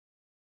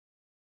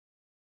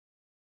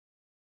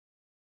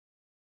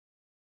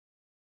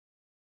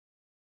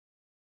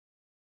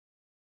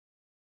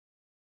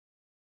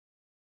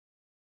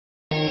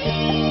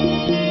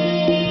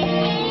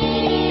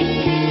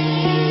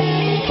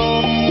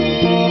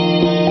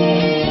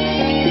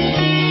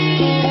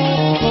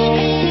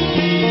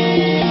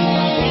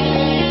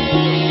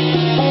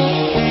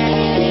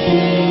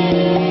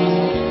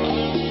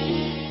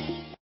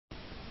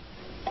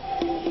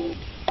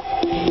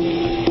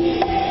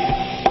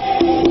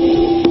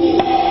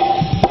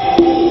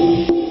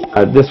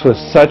This was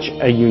such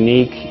a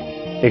unique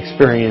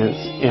experience,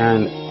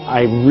 and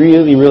I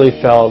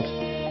really felt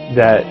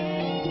that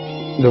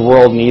the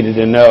world needed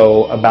to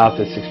know about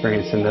this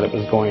experience and that it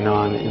was going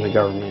on in the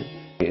government.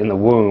 In the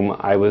womb,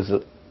 I was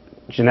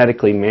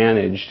genetically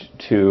managed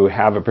to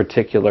have a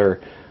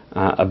particular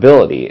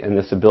ability, and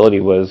this ability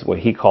was what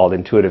he called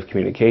intuitive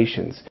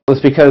communications. It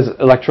was because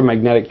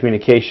electromagnetic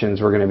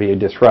communications were going to be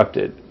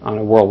disrupted on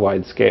a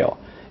worldwide scale,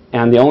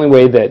 and the only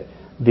way that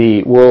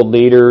the world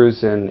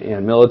leaders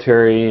and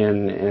military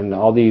and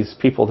all these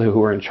people who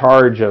were in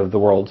charge of the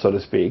world, so to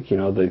speak, you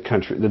know, the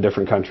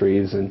different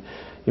countries and,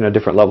 you know,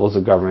 different levels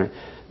of government,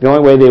 the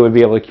only way they would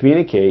be able to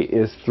communicate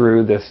is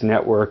through this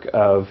network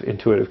of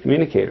intuitive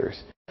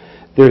communicators.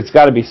 There's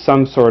got to be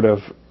some sort of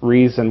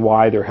reason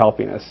why they're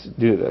helping us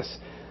do this.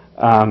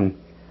 And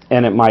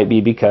it might be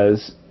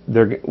because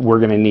we're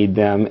going to need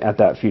them at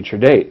that future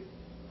date.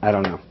 I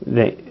don't know.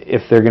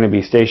 If they're going to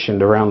be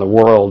stationed around the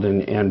world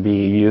and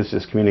be used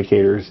as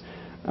communicators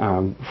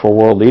for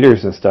world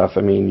leaders and stuff,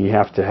 I mean, you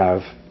have to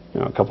have,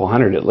 you know, a couple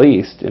hundred at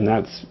least, and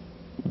that's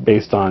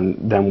based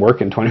on them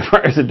working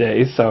 24 hours a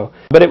day. So,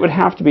 but it would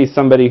have to be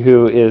somebody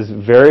who is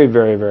very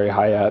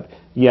high up,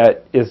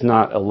 yet is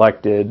not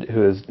elected,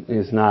 who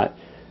is not,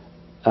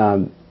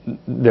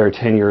 their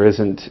tenure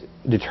isn't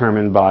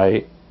determined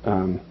by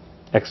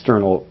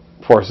external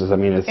forces. I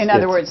mean, in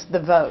other words, the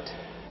vote.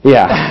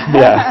 Yeah,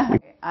 yeah.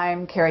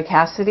 I'm Carrie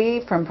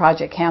Cassidy from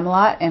Project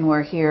Camelot, and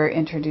we're here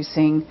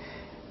introducing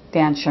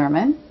Dan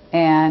Sherman,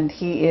 and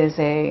he is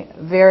a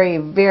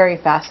very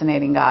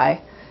fascinating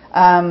guy.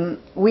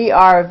 We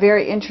are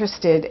very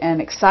interested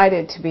and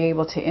excited to be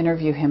able to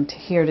interview him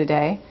here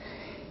today.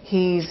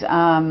 He's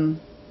a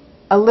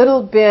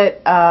little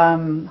bit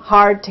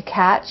hard to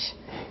catch.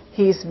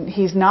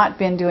 He's not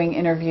been doing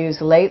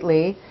interviews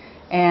lately,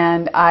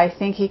 and I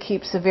think he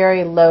keeps a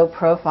very low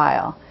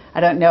profile. I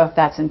don't know if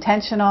that's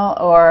intentional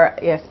or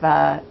if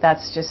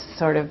that's just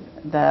sort of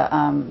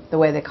the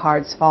way the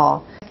cards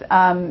fall.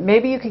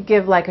 Maybe you could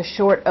give like a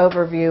short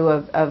overview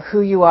of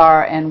who you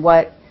are and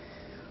what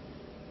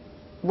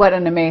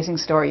an amazing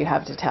story you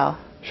have to tell.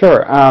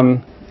 Sure.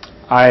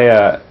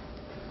 I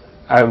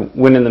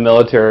went in the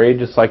military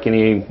just like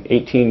any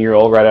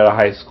 18-year-old right out of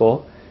high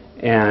school,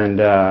 and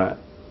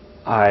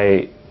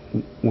I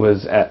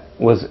was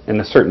in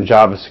a certain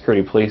job, a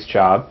security police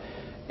job.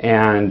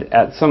 And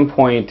at some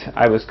point,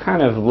 I was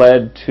kind of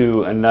led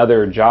to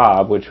another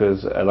job, which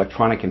was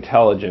electronic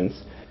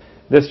intelligence.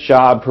 This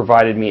job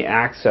provided me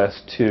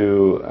access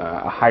to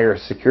a higher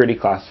security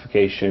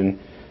classification,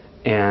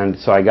 and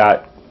so I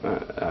got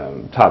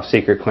top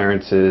secret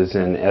clearances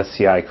and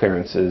SCI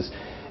clearances.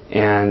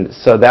 And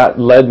so that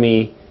led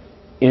me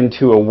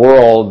into a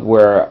world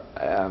where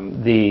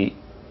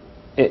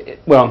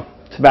well,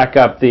 to back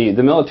up, the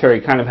military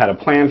kind of had a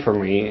plan for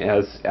me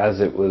as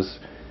it was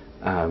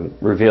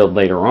revealed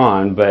later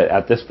on, but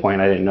at this point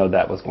I didn't know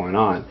that was going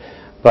on.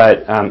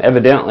 But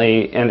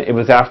evidently, and it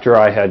was after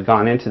I had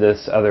gone into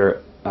this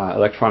other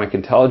electronic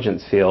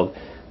intelligence field,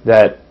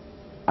 that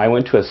I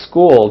went to a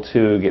school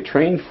to get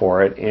trained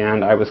for it,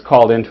 and I was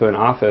called into an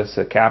office,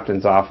 a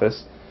captain's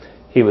office.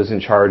 He was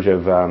in charge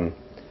of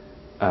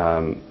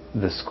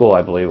the school,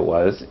 I believe it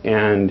was,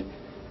 and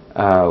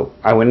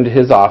I went into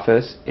his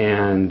office,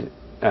 and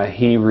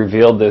he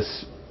revealed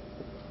this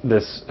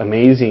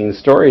amazing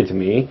story to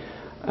me.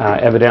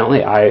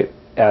 Evidently,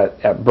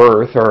 at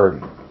birth, or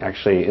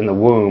actually in the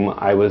womb,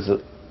 I was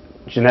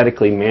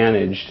genetically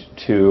managed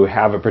to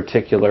have a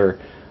particular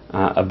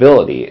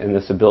ability, and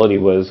this ability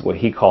was what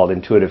he called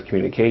intuitive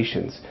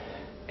communications.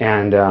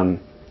 And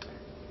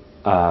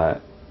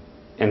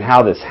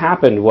how this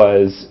happened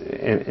was,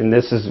 and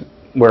this is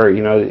where,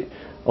 you know,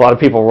 a lot of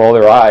people roll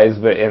their eyes,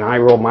 and I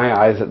rolled my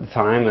eyes at the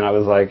time, and I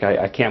was like,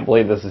 I can't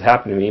believe this has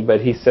happened to me. But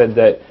he said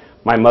that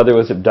my mother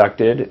was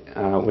abducted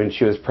when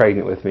she was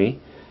pregnant with me,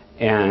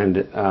 and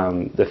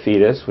the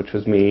fetus, which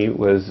was me,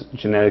 was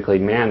genetically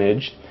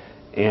managed,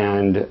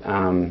 and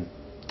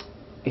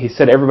he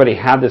said everybody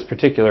had this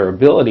particular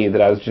ability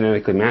that I was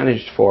genetically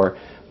managed for,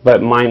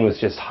 but mine was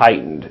just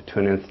heightened to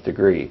an nth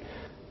degree.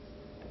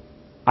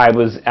 I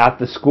was at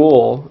the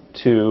school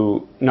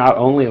to not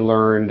only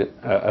learn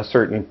a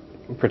certain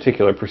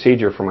particular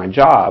procedure for my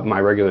job, my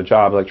regular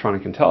job,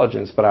 electronic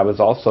intelligence, but I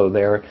was also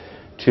there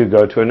to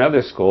go to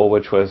another school,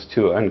 which was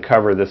to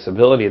uncover this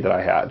ability that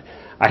I had.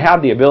 I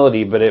had the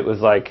ability, but it was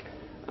like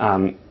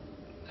I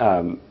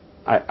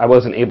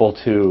wasn't able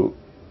to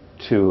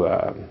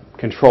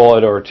control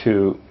it or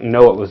to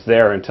know it was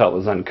there until it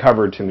was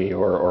uncovered to me,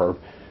 or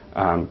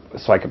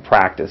so I could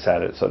practice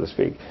at it, so to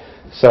speak.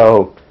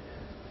 So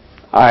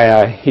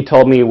he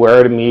told me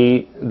where to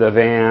meet the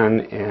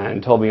van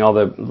and told me all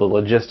the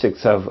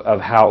logistics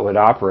of how it would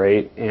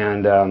operate,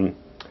 and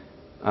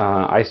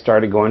I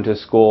started going to a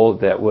school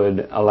that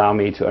would allow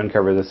me to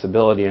uncover this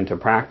ability and to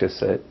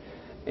practice it.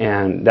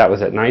 And that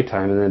was at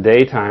nighttime. In the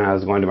daytime, I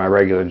was going to my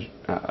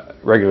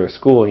regular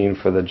schooling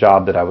for the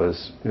job that I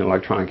was in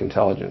electronic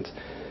intelligence.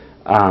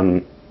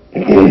 It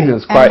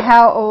was quite. And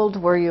how old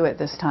were you at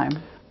this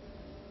time?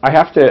 I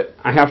have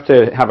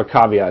to have a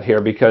caveat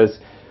here, because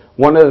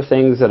one of the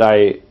things that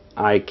I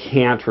I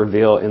can't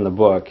reveal in the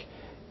book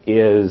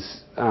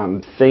is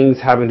things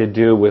having to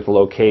do with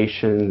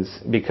locations,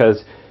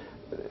 because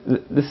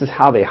this is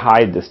how they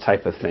hide this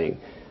type of thing.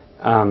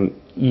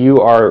 You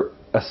are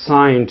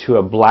assigned to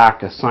a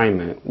black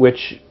assignment,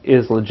 which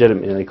is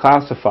legitimately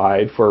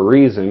classified for a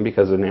reason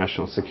because of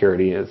national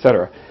security,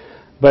 etc.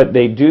 But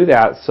they do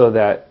that so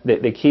that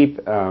they keep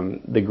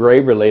the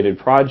gray-related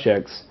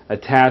projects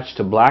attached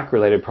to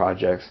black-related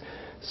projects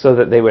so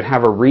that they would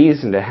have a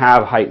reason to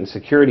have heightened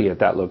security at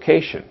that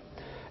location.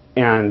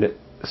 And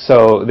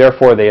so,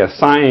 therefore, they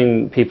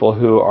assign people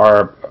who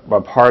are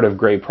a part of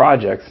gray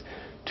projects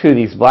to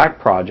these black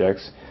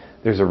projects.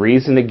 There's a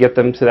reason to get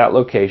them to that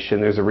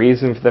location. There's a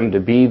reason for them to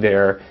be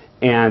there,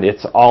 and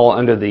it's all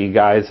under the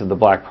guise of the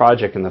black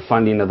project and the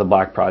funding of the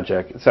black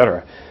project,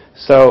 etc.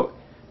 So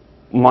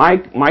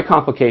my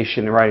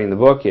complication in writing the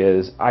book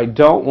is I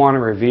don't want to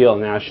reveal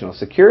national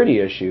security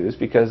issues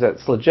because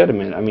that's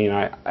legitimate. I mean,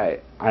 I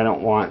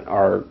don't want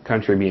our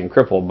country being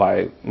crippled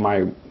by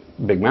my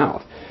big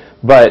mouth.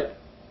 But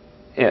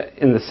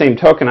in the same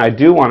token, I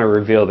do want to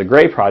reveal the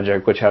Gray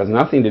Project, which has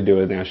nothing to do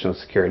with national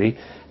security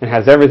and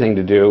has everything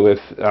to do with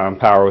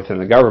power within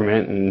the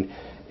government.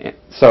 And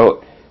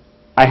so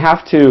I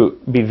have to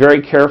be very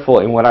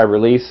careful in what I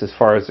release as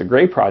far as the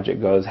Gray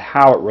Project goes,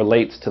 how it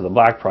relates to the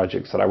black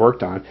projects that I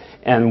worked on.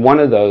 And one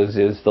of those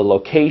is the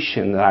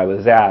location that I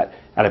was at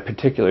a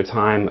particular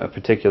time, a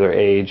particular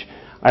age.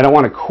 I don't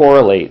want to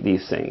correlate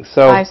these things.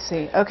 So I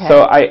see. Okay.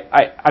 So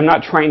I'm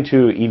not trying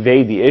to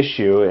evade the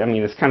issue. I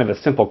mean, it's kind of a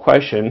simple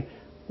question.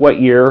 What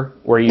year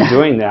were you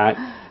doing that?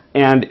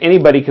 And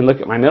anybody can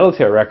look at my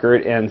military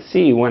record and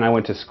see when I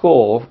went to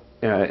school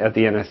at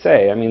the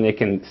NSA. I mean, they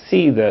can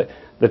see the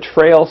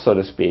trail, so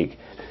to speak.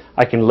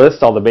 I can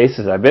list all the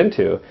bases I've been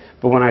to,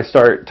 but when I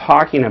start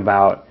talking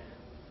about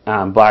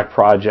black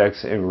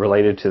projects and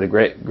related to the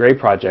gray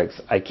projects,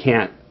 I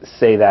can't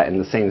say that in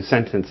the same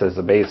sentence as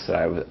the base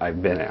that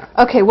I've been at.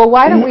 Okay, well,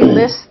 why don't we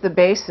list the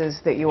bases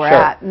that you were Sure.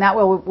 at, and that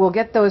way we'll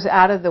get those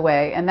out of the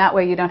way, and that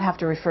way you don't have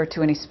to refer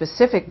to any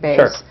specific base.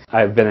 Sure.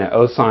 I've been at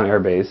Osan Air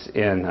Base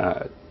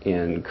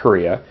in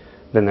Korea.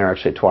 Been there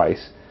actually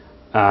twice.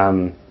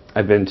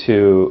 I've been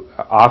to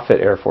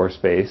Offutt Air Force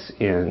Base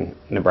in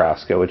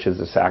Nebraska, which is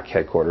the SAC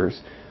headquarters.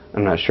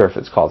 I'm not sure if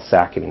it's called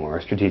SAC anymore,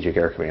 Strategic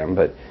Air Command,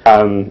 but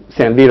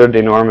San Vito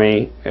dei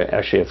Normi,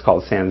 actually it's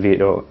called San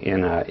Vito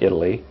in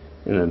Italy,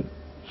 in the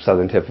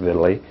southern tip of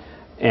Italy.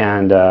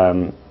 And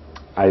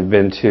I've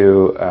been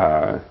to,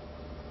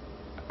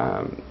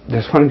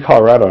 there's one in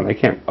Colorado,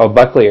 and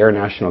Buckley Air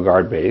National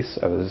Guard Base.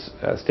 I was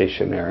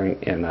stationed there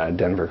in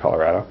Denver,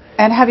 Colorado.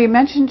 And have you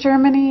mentioned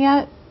Germany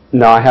yet?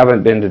 No, I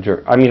haven't been to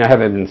Germany. I mean, I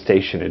haven't been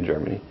stationed in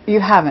Germany.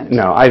 You haven't?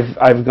 No,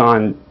 I've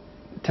gone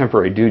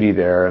temporary duty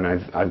there, and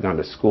I've gone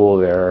to school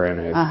there,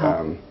 and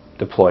I've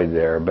deployed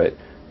there, but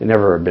I've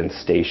never been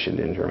stationed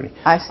in Germany.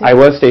 I see. I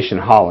was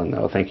stationed in Holland,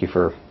 though. Thank you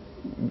for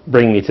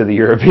bringing me to the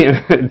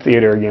European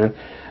theater again.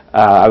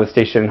 I was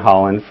stationed in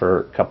Holland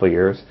for a couple of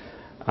years,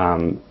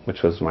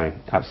 which was my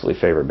absolutely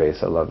favorite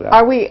base. I love that.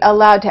 Are we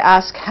allowed to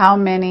ask how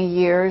many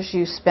years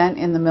you spent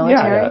in the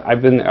military?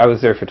 Yeah, I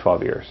was there for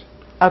 12 years.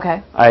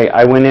 Okay.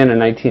 I went in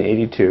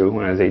 1982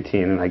 when I was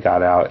 18, and I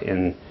got out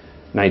in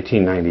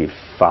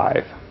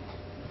 1995.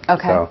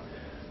 Okay. So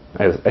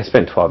I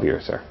spent 12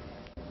 years there.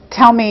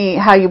 Tell me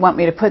how you want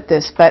me to put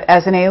this, but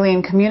as an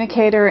alien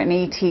communicator, an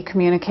ET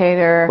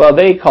communicator... Well,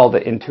 they called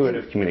it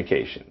intuitive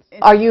communications.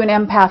 Are you an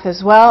empath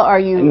as well? Are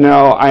you...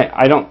 No,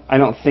 I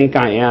don't think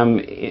I am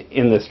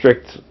in the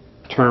strict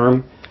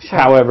term. Sure.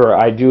 However,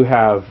 I do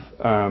have...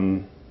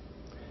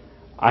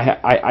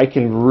 I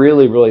can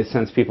really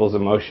sense people's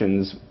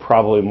emotions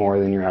probably more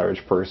than your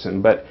average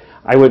person, but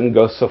I wouldn't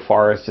go so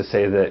far as to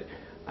say that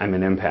I'm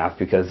an empath,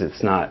 because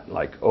it's not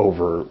like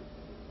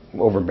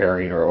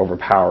overbearing or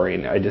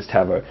overpowering. I just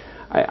have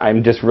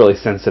I'm just really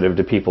sensitive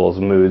to people's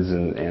moods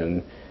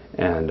and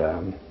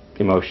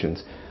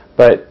emotions.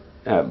 But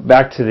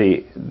back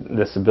to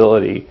this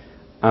ability,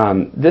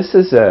 this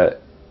is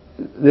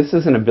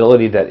an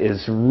ability that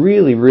is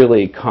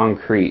really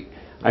concrete.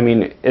 I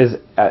mean,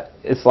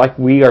 it's like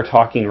we are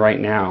talking right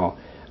now.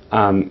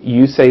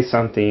 You say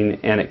something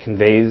and it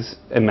conveys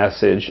a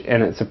message,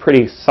 and it's a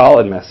pretty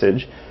solid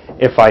message.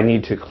 If I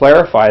need to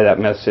clarify that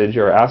message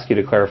or ask you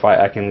to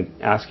clarify, I can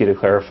ask you to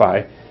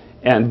clarify.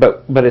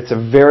 But it's a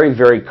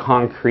very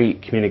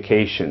concrete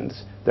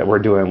communications that we're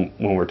doing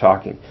when we're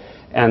talking.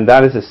 And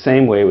that is the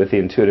same way with the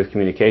intuitive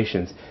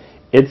communications.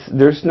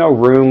 There's no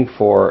room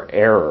for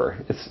error.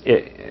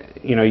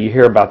 You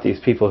hear about these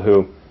people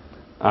who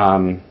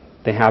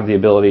they have the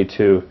ability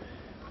to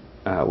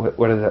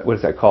what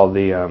is that called,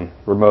 the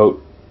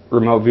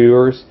remote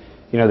viewers.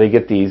 They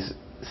get these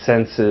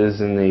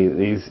senses and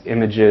these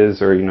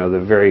images, or the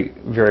very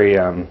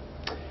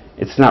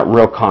it's not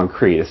real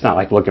concrete. It's not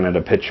like looking at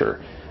a picture.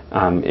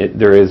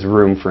 There is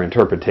room for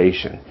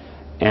interpretation,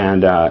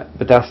 and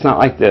but that's not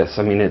like this.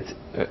 I mean,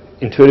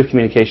 intuitive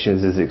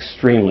communications is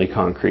extremely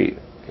concrete.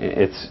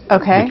 Okay.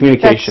 The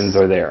communications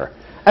are there.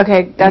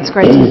 Okay, that's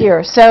great to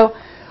hear. So,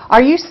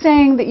 Are you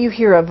saying that you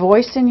hear a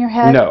voice in your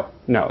head? No,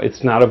 no,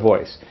 it's not a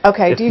voice.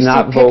 Okay, do you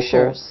see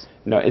pictures?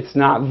 No, it's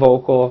not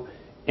vocal,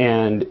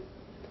 and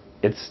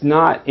it's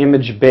not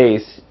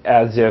image-based,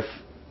 as if,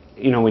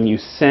 you know, when you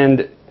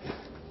send,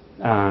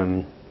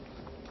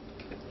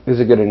 here's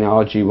a good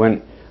analogy,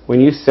 when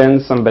you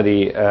send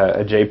somebody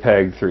a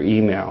JPEG through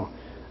email,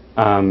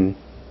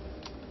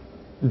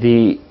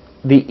 the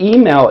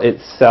email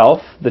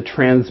itself, the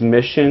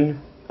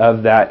transmission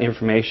of that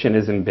information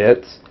is in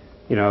bits,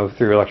 you know,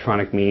 through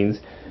electronic means,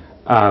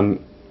 and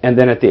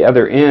then at the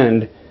other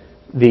end,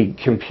 the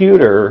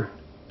computer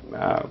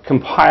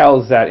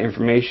compiles that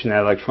information,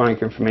 that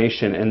electronic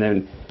information, and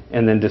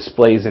then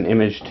displays an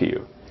image to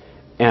you.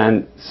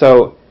 And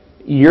so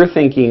you're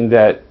thinking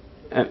that,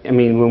 I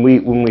mean, when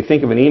we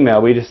think of an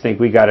email, we just think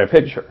we got a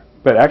picture,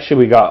 but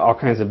actually we got all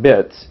kinds of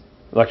bits,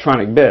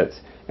 electronic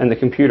bits, and the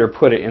computer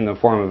put it in the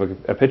form of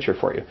a picture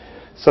for you.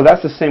 So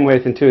that's the same way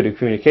with intuitive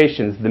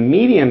communications. The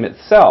medium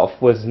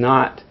itself was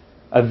not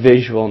a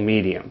visual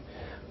medium,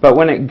 but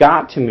when it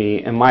got to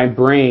me and my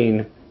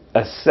brain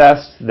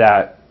assessed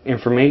that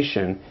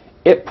information,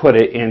 it put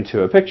it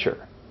into a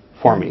picture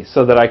for me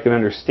so that I could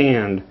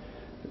understand,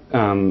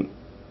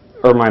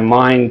 or my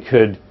mind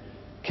could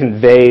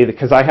convey,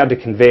 because I had to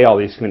convey all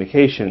these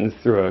communications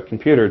through a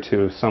computer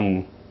to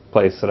some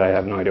place that I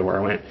have no idea where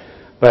I went.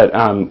 But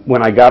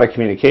when I got a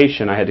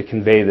communication, I had to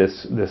convey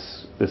this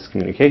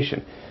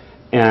communication.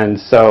 And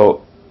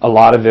so a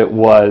lot of it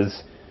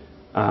was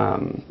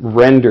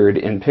rendered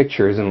in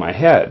pictures in my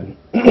head,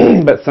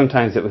 but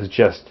sometimes it was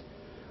just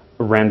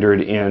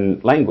rendered in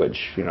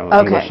language, you know,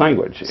 English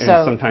language.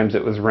 And sometimes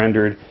it was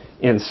rendered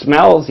in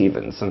smells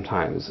even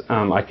sometimes.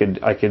 I could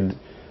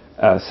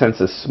sense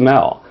a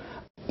smell.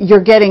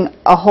 You're getting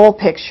a whole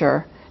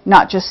picture,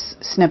 not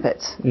just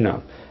snippets.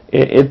 No.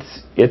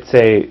 It's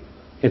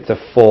a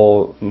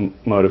full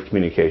mode of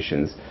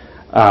communications.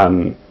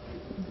 I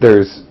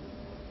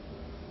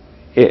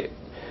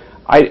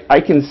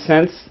can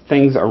sense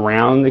things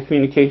around the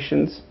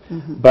communications,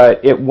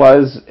 but it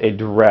was a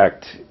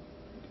direct,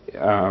 it's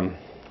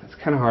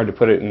kind of hard to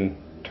put it in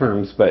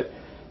terms, but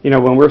you know,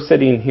 when we're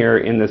sitting here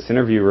in this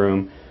interview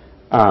room,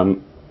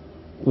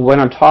 when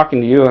I'm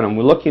talking to you and I'm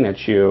looking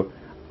at you,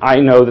 I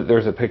know that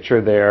there's a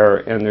picture there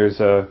and there's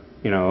a,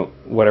 you know,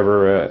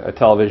 whatever, a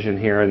television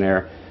here and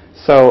there.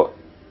 So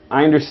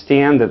I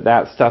understand that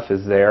that stuff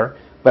is there,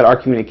 but our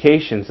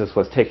communications is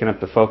what's taking up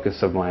the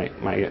focus of my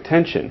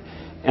attention.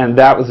 And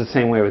that was the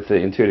same way with the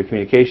intuitive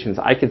communications.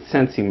 I could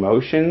sense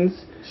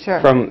emotions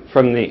from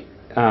the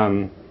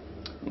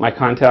my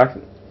contact,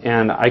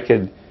 and I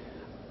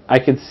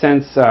could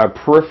sense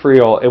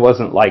peripheral. It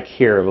wasn't like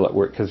here,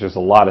 because there's a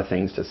lot of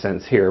things to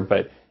sense here,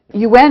 but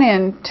you went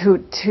in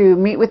to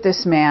meet with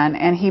this man,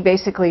 and he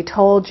basically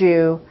told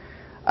you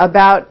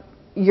about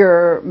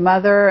your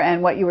mother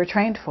and what you were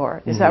trained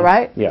for. Is that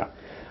right? Yeah.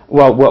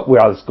 Well,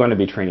 what I was going to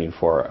be training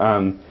for.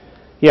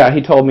 Yeah,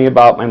 he told me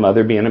about my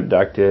mother being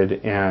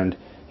abducted, and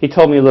he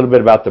told me a little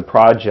bit about the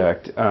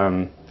project.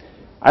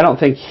 I don't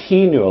think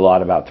he knew a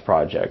lot about the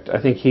project. I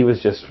think he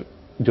was just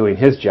doing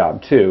his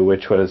job too,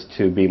 which was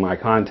to be my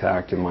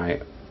contact and my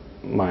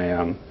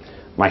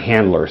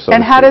handler. So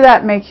and how did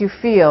that make you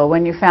feel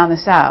when you found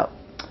this out?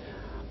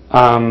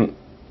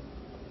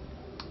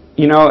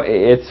 You know,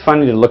 it's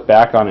funny to look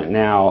back on it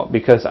now,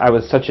 because I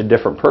was such a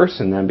different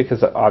person then,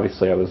 because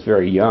obviously I was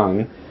very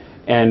young.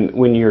 And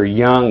when you're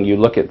young, you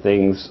look at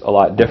things a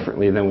lot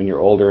differently than when you're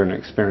older and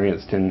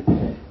experienced.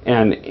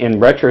 And in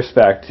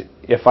retrospect,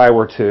 if I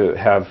were to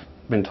have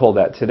been told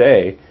that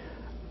today,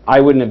 I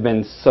wouldn't have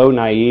been so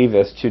naive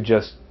as to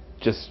just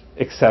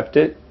accept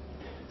it.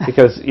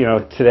 Because, you know,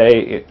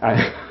 today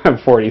I'm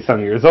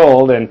 40-some years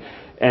old, and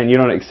you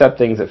don't accept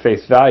things at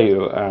face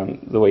value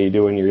the way you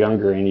do when you're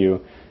younger, and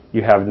you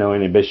have no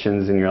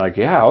inhibitions, and you're like,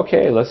 yeah,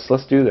 okay,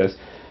 let's do this.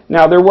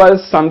 Now, there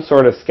was some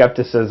sort of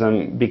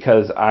skepticism,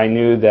 because I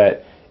knew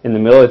that in the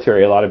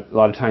military, a lot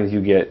of times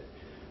you get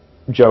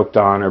joked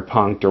on or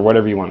punked or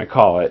whatever you want to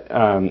call it,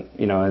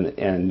 you know,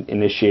 and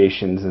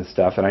initiations and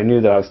stuff. And I knew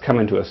that I was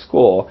coming to a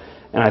school,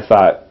 and I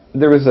thought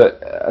there was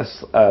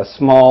a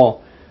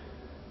small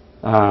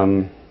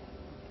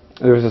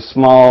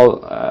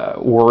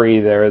worry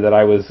there that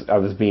I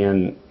was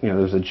being, you know,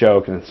 there was a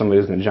joke, and somebody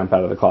was going to jump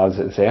out of the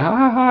closet and say, ha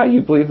ha ha, you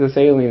believe this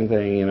alien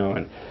thing, you know,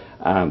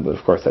 and but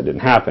of course that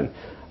didn't happen.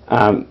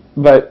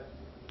 But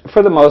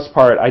for the most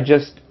part,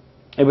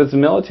 it was the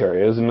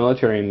military. It was the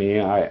military in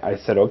me. I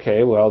said,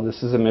 okay, well,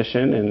 this is a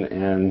mission,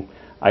 and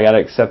I got to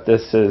accept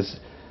this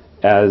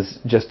as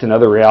just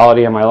another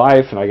reality in my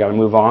life, and I got to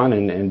move on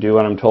and do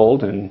what I'm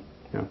told, and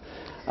you know.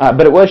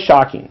 But it was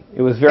shocking.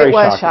 It was very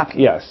shocking. It was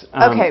shocking. Yes.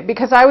 Okay,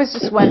 because I was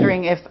just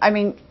wondering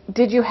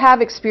did you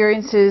have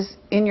experiences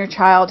in your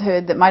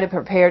childhood that might have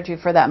prepared you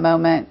for that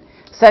moment,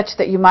 such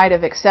that you might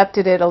have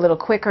accepted it a little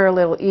quicker, a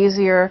little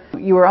easier?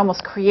 You were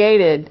almost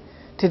created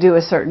to do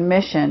a certain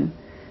mission.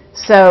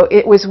 So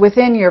it was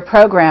within your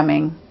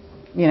programming,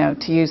 you know,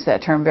 to use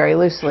that term very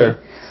loosely,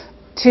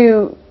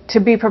 to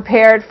be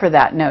prepared for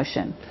that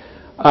notion.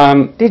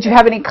 Did you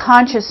have any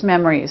conscious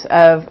memories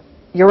of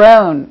your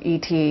own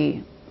ET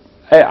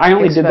I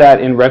only did that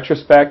in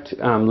retrospect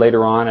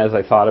later on as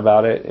I thought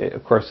about it.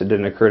 Of course, it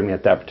didn't occur to me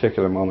at that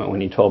particular moment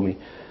when you told me.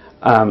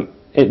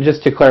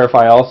 Just to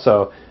clarify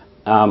also,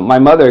 my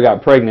mother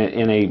got pregnant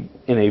in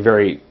a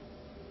very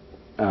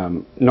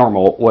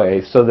normal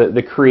way, so that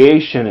the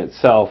creation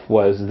itself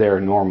was there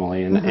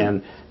normally,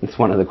 and it's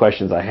one of the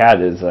questions I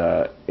had is,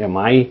 am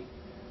I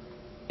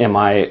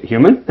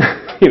human?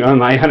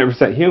 Am I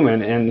 100%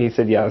 human? And he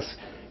said, yes,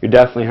 you're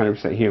definitely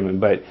 100% human,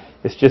 but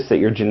it's just that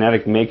your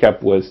genetic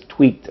makeup was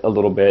tweaked a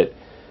little bit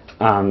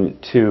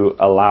to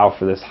allow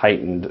for this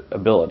heightened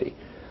ability.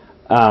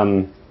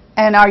 And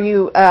are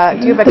you,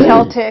 do you have a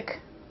Celtic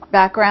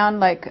background,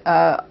 like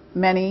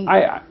many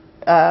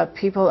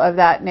people of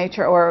that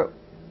nature, or,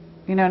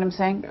 you know what I'm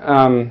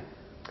saying?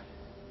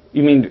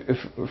 You mean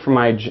from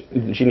my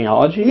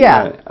genealogy?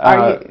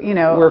 Yeah. You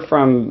know, we're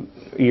from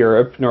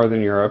Europe,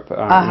 Northern Europe,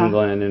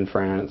 England and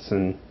France,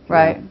 and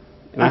right.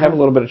 And I have a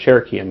little bit of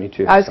Cherokee in me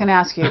too. I was going to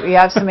ask you. You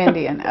have some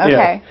Indian. Okay.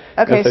 Yeah.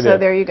 Okay. Yes, so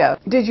there you go.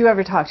 Did you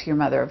ever talk to your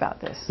mother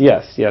about this?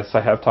 Yes. Yes,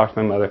 I have talked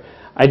to my mother.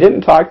 I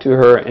didn't talk to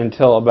her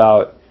until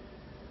about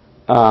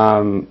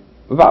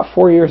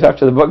 4 years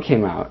after the book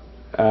came out,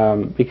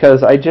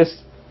 because I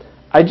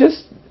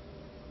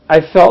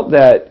felt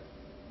that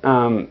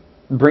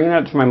bringing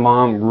it to my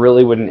mom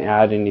really wouldn't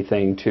add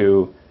anything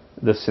to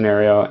the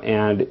scenario,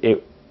 and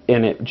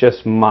it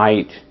just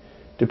might,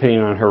 depending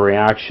on her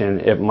reaction,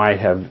 it might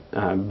have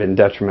been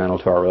detrimental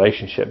to our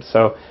relationship.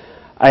 So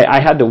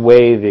I had to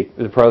weigh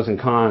the pros and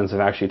cons of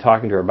actually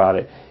talking to her about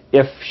it.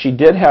 If she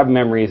did have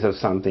memories of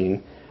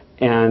something,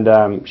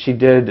 and she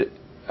did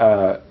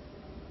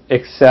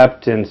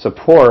accept and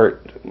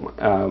support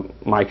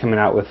my coming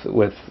out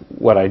with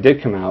what I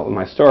did come out with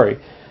my story,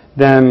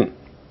 then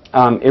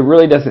it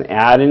really doesn't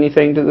add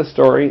anything to the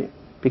story,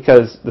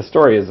 because the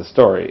story is the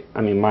story.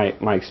 I mean,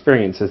 my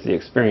experience is the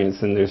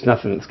experience, and there's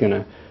nothing that's going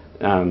to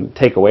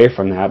take away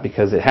from that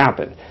because it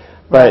happened.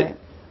 But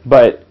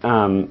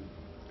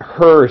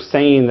her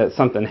saying that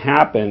something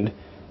happened,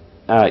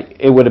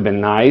 it would have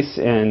been nice,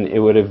 and it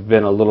would have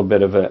been a little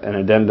bit of an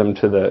addendum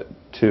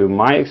to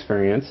my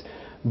experience.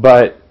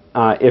 But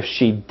if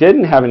she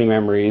didn't have any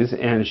memories,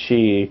 and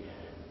she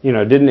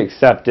didn't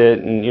accept it,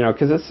 and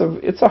because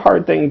it's a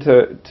hard thing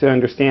to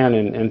understand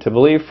and to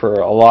believe for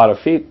a lot of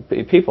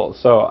people.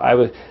 So I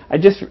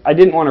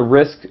didn't want to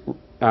risk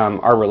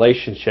our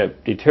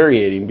relationship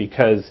deteriorating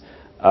because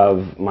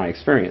of my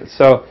experience.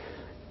 So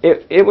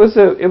it was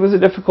a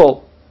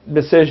difficult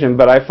decision,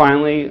 but I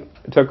finally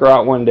took her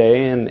out one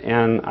day,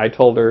 and I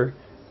told her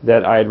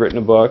that I had written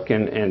a book,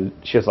 and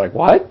she was like,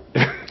 "What?"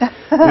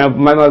 Now,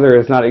 my mother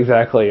is not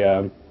exactly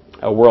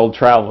a world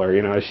traveler,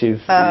 she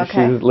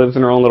lives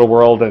in her own little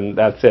world, and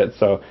that's it.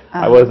 So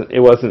I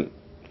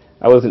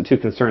wasn't too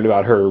concerned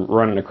about her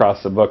running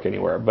across the book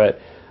anywhere. But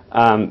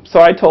so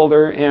I told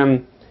her,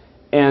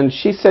 and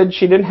she said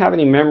she didn't have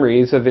any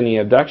memories of any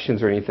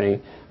abductions or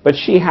anything, but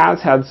she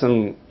has had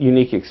some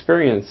unique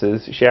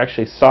experiences. She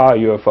actually saw a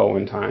UFO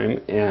one time,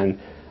 and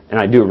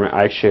I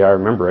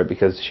remember it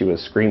because she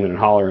was screaming and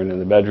hollering in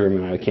the bedroom,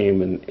 and I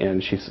came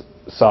and she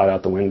saw it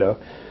out the window.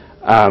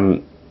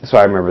 So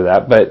I remember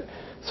that.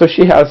 So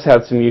she has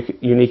had some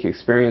unique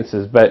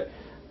experiences, but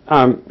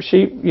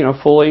she,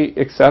 fully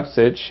accepts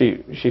it.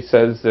 She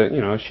says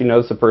that, she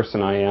knows the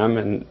person I am,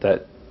 and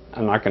that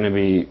I'm not going to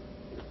be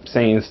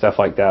saying stuff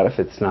like that if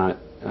it's not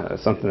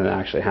something that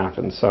actually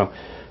happened. So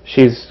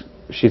she's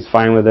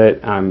fine with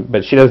it,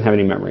 but she doesn't have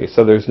any memories.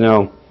 So there's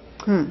no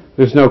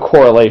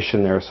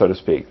correlation there, so to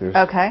speak.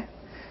 Okay.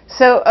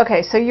 So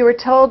you were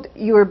told,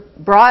 you were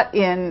brought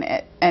in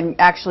and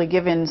actually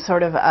given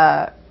sort of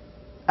a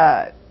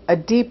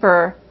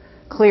deeper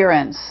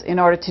clearance in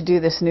order to do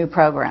this new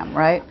program,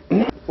 right?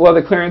 Well,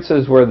 the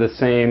clearances were the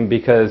same,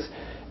 because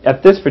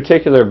at this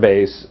particular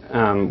base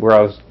where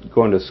I was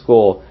going to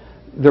school,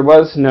 there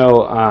was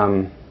no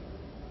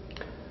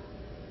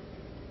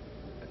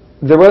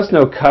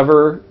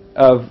cover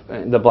of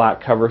the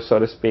black cover, so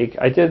to speak.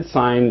 I did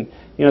sign,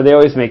 they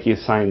always make you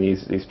sign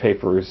these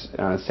papers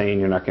saying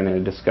you're not going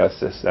to discuss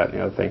this, that, and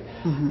the other thing.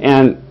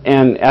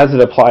 And as it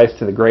applies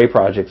to the gray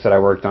projects that I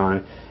worked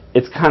on,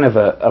 it's kind of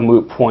a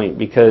moot point,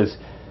 because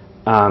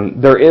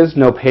there is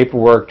no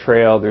paperwork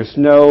trail. There's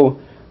no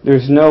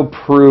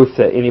proof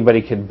that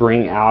anybody could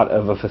bring out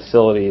of a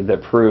facility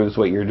that proves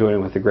what you're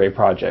doing with the gray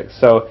project.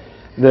 So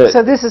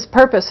this is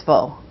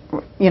purposeful,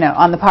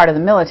 on the part of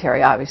the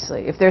military,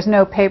 obviously. If there's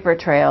no paper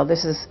trail,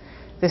 this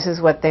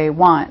is what they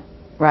want,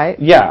 right?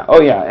 Yeah.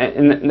 Oh, yeah.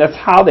 And that's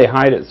how they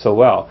hide it so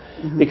well.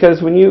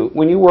 Because when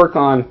you work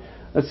on,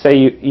 let's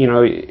say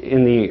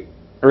in the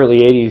early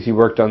 80s, you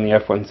worked on the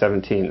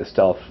F-117, the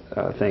stealth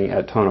thing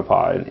at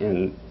Tonopah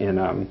in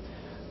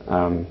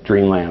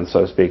Dreamland,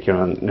 so to speak,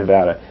 in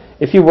Nevada.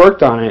 If you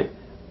worked on it,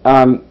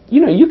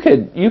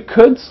 you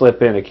could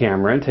slip in a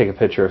camera and take a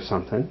picture of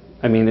something.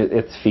 I mean,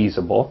 it's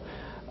feasible.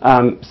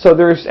 So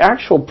there's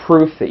actual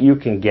proof that you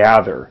can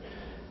gather.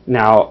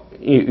 Now,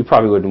 you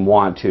probably wouldn't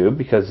want to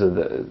because of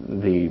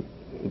the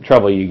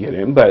trouble you get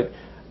in, but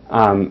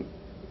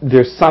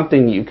there's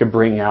something you could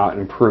bring out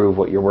and prove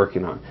what you're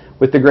working on.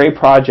 With the gray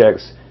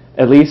projects,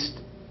 at least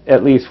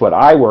at least what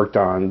I worked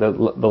on, the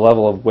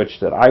level of which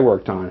that I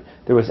worked on,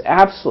 there was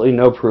absolutely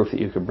no proof that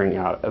you could bring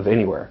out of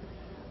anywhere.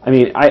 I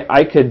mean,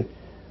 I could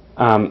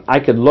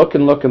look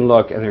and look and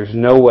look, and there's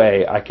no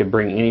way I could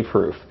bring any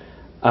proof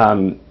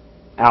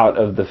out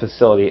of the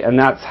facility. And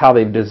that's how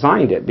they've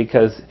designed it,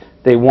 because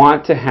they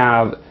want to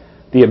have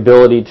the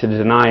ability to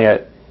deny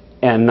it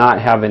and not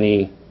have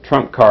any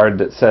trump card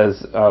that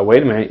says,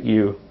 wait a minute,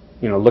 you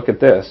know, look at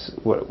this,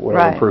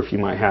 whatever proof you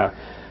might have.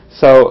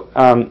 So,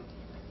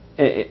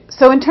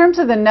 so in terms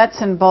of the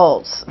nuts and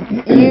bolts,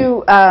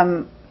 you,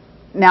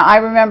 now I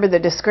remember the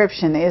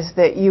description is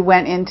that you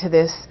went into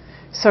this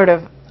sort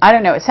of, I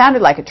don't know, it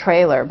sounded like a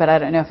trailer, but I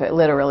don't know if it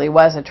literally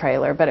was a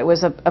trailer, but it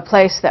was a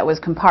place that was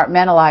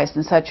compartmentalized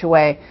in such a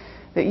way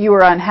that you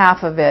were on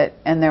half of it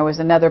and there was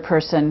another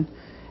person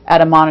at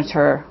a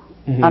monitor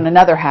on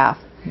another half.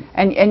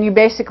 And you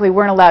basically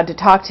weren't allowed to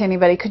talk to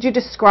anybody. Could you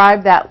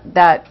describe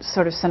that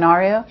sort of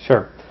scenario?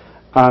 Sure.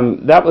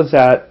 That was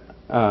at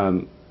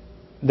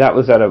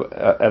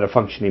a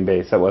functioning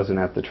base. That wasn't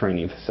at the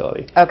training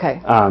facility.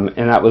 Okay.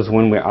 And that was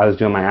when I was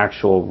doing my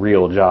actual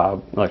real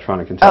job,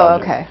 electronic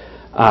intelligence.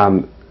 Oh,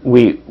 okay.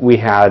 We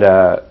had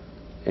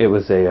it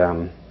was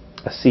a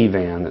C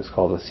van. It's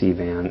called a C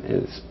van.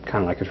 It's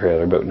kind of like a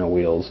trailer but no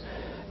wheels.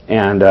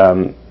 And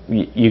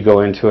you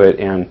go into it,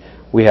 and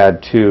we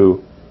had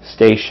 2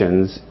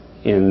 stations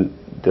in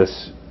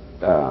this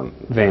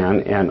van,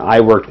 and I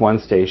worked one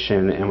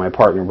station and my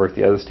partner worked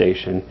the other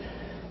station,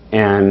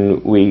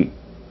 and we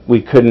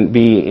couldn't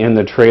be in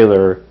the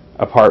trailer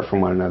apart from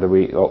one another.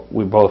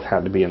 We both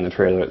had to be in the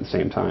trailer at the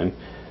same time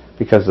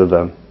because of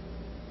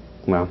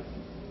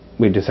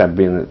we just had to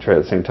be in the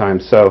trailer at the same time.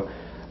 So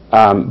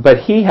but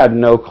he had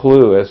no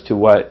clue as to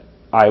what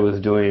I was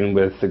doing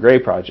with the Gray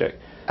Project.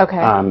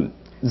 Okay.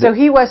 So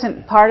he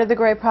wasn't part of the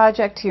Gray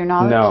Project, to your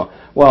knowledge? No.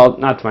 Well,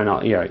 not to my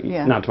knowledge.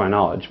 Yeah, not to my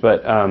knowledge.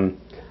 But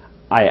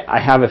I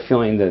have a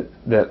feeling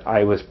that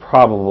I was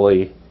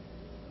probably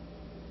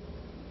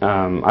the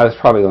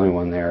only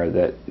one there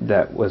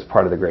that was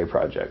part of the Gray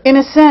Project. In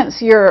a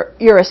sense, you're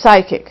a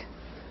psychic.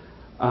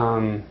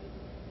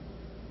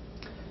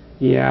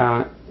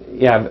 Yeah.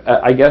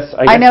 I guess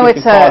I know you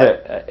could call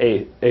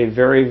it a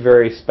very,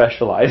 very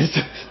specialized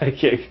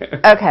psychic.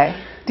 Okay.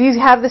 Do you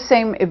have the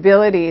same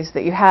abilities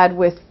that you had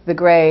with the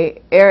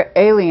Gray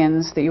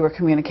aliens that you were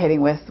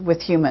communicating with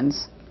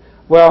humans?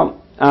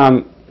 Well,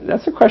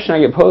 that's a question I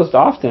get posed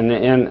often,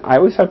 and I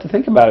always have to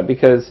think about it,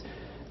 because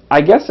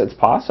I guess it's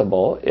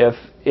possible if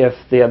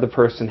the other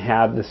person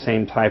had the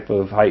same type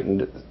of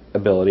heightened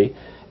ability.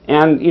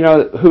 And, you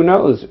know, who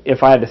knows,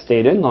 if I had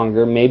stayed in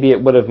longer, maybe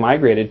it would have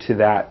migrated to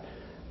that,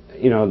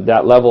 you know,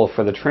 that level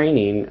for the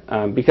training,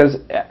 because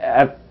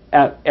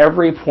at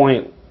every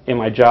point in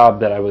my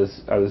job that I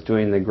was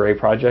doing the Gray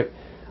Project,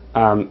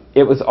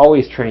 it was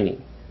always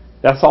training.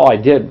 That's all I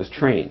did was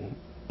train.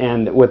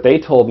 And what they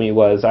told me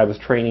was I was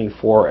training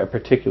for a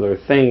particular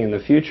thing in the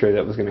future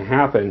that was going to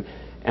happen,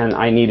 and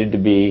I needed to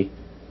be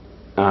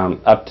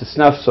up to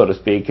snuff, so to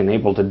speak, and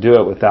able to do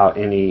it without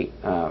any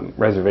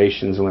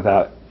reservations and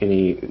without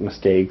any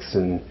mistakes.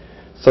 And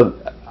so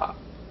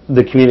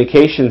the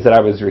communications that I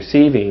was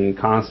receiving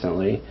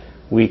constantly,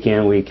 week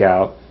in, week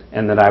out,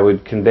 and that I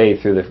would convey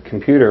through the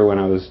computer when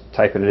I was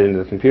typing it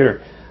into the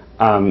computer,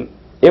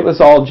 it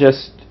was all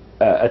just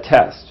a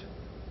test.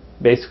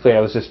 Basically, I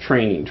was just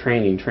training.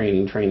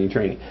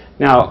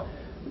 Now,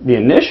 the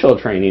initial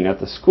training at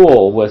the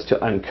school was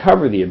to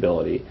uncover the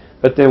ability,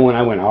 but then when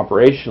I went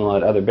operational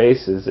at other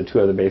bases, the 2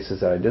 other bases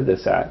that I did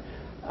this at,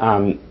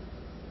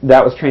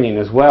 that was training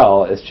as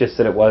well. It's just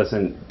that it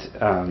wasn't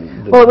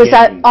well, it was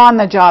that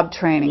on-the-job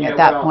training at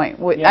that point.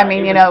 I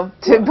mean, you know,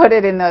 to put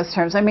it in those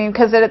terms. I mean,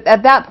 because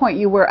at that point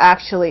you were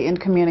actually in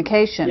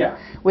communication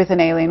with an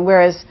alien,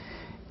 whereas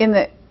in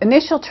the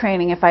initial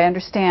training, if I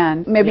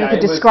understand, maybe you could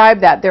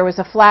describe that. There was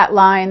a flat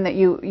line that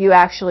you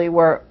actually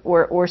were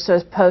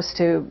supposed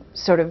to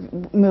sort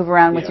of move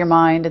around with your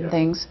mind and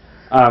things.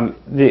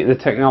 The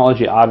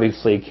technology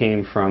obviously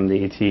came from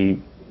the ET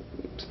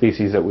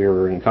species that we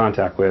were in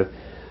contact with.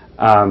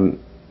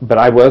 But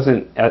I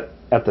wasn't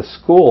at the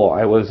school.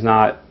 I was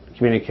not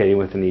communicating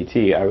with an ET.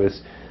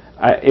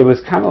 It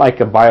was kind of like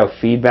a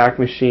biofeedback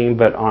machine,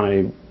 but on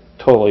a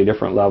totally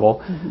different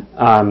level,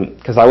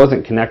 because I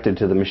wasn't connected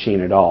to the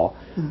machine at all.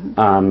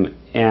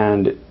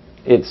 And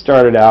it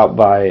started out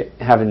by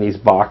having these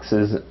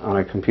boxes on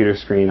a computer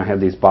screen. I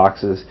had these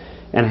boxes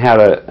and had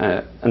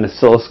an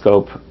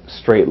oscilloscope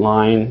straight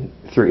line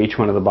through each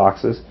one of the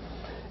boxes,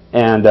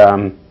 and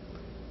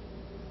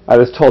I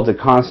was told to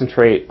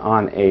concentrate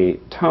on a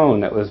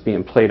tone that was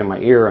being played in my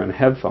ear on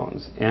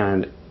headphones,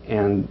 and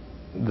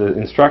the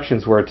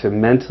instructions were to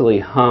mentally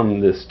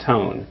hum this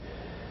tone.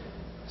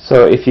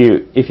 So if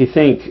you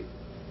think,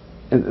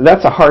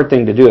 that's a hard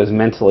thing to do, is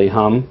mentally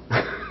hum.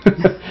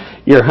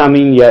 You're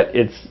humming, yet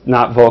it's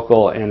not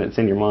vocal and it's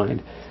in your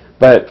mind.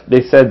 But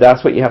they said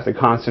that's what you have to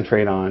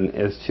concentrate on,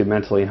 is to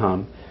mentally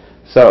hum.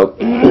 So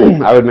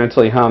I would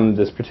mentally hum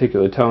this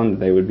particular tone that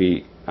they would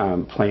be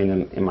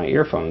playing in my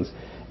earphones.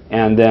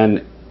 And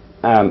then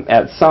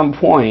at some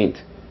point,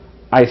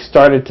 I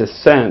started to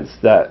sense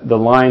that the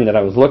line that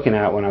I was looking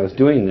at when I was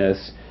doing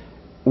this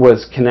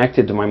was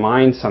connected to my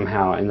mind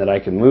somehow, and that I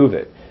could move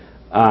it.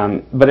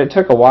 But it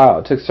took a while.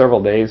 It took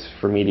several days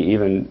for me to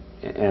even,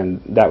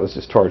 and that was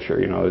just torture,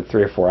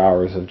 3 or 4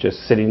 hours of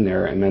just sitting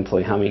there and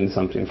mentally humming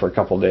something for a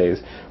couple of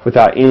days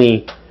without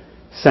any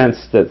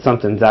sense that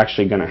something's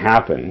actually going to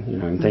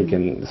happen. I'm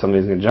thinking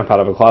somebody's going to jump out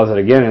of a closet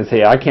again and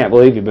say, I can't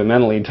believe you've been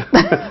mentally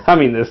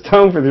humming this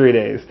tone for 3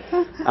 days.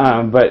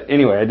 But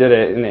anyway, I did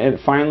it, and it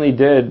finally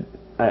did.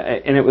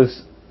 And it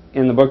was,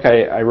 in the book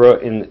I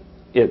wrote,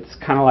 it's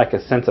kind of like a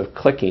sense of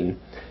clicking.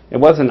 It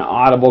wasn't an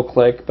audible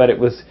click, but it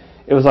was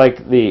like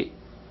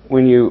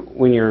when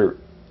you're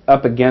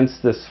up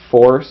against this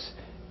force,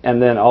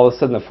 and then all of a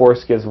sudden the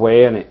force gives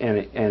way,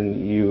 and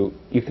you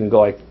can go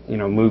like,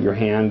 move your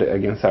hand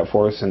against that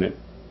force, and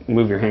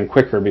move your hand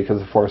quicker because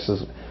the force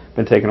has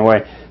been taken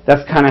away.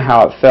 That's kind of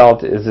how it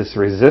felt, is this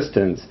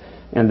resistance,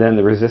 and then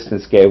the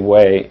resistance gave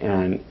way,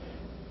 and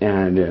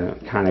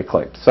kind of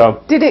clicked.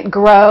 So did it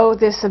grow,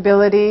 this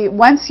ability?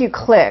 Once you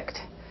clicked,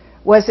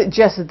 was it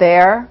just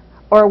there,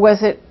 or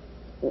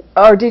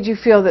did you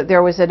feel that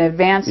there was an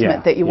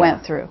advancement that you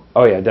went through?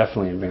 Oh yeah,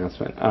 definitely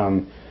advancement.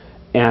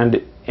 And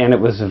it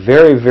was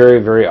very,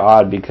 very, very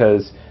odd,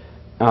 because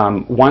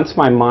once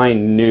my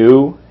mind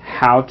knew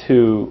how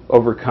to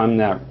overcome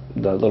the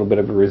little bit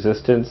of a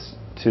resistance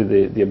to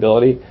the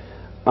ability,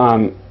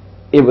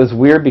 it was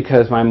weird,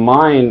 because my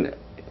mind,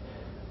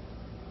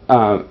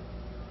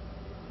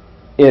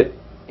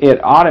 it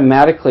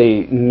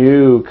automatically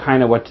knew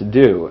kind of what to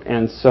do,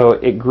 and so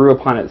it grew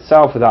upon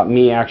itself without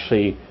me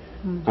actually,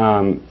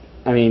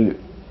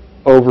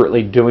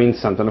 overtly doing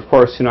something. Of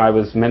course, I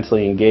was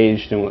mentally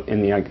engaged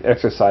in the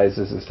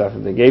exercises and stuff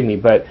that they gave me,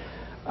 but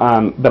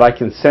I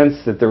can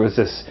sense that there was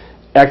this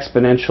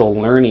exponential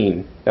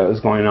learning that was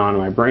going on in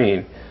my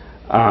brain.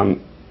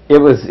 It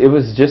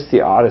was just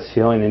the oddest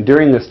feeling, and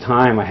during this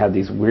time I had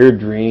these weird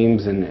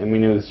dreams, and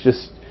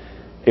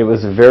it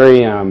was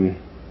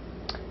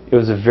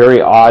a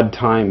very odd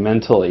time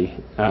mentally.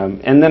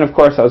 And then of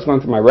course I was going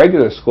through my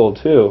regular school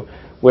too,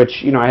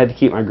 which I had to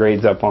keep my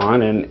grades up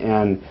on,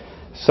 and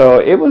so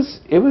it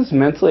was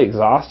mentally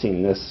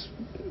exhausting, this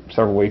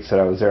several weeks that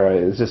I was there.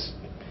 It was just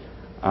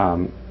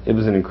it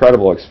was an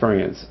incredible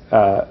experience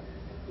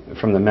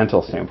from the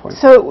mental standpoint.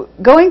 So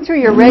going through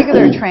your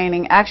regular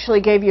training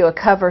actually gave you a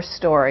cover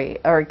story,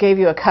 or gave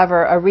you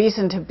a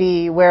reason to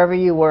be wherever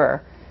you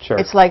were. Sure.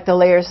 It's like the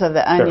layers of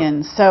the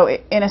onion. Sure. So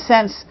in a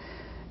sense,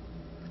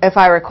 if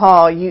I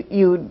recall,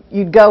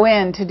 you'd go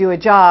in to do a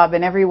job,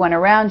 and everyone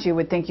around you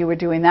would think you were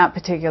doing that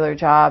particular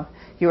job.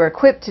 You were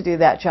equipped to do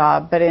that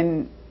job, but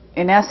in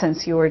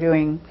essence, you were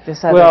doing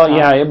this other job. Well,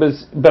 yeah, it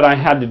was, but I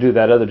had to do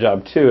that other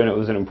job too, and it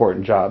was an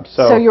important job.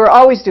 So you were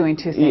always doing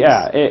two things.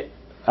 Yeah,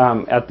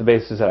 at the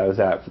bases that I was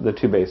at, the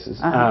two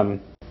bases.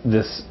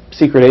 This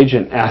secret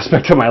agent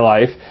aspect of my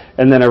life,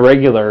 and then a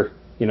regular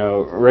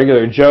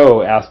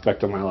Joe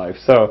aspect of my life.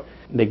 So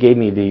they gave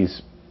me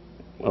these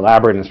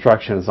elaborate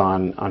instructions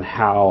on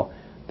how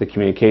the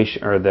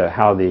communication, or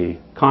how the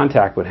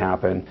contact would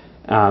happen.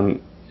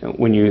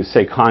 When you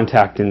say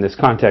contact in this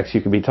context,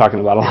 you could be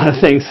talking about a lot of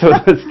things, so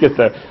let's get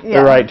the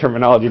right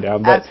terminology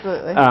down. But,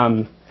 absolutely.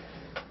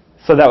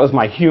 So that was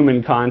my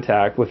human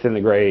contact within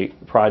the Gray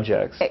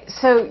projects.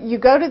 So you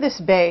go to this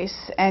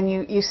base, and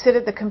you sit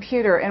at the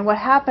computer, and what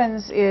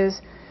happens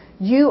is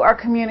you are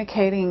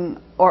communicating,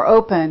 or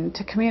open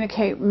to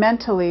communicate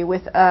mentally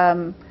with, with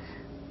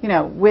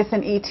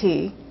an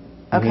ET.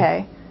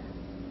 Okay.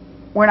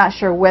 We're not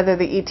sure whether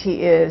the ET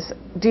is.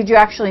 Did you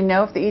actually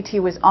know if the ET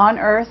was on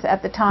Earth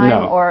at the time?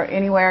 No. Or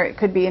anywhere? It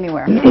could be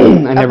anywhere.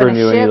 I never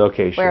knew any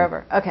location.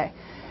 Wherever. Okay.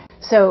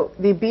 So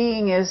the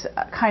being is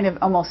kind of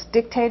almost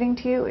dictating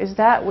to you.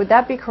 Would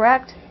that be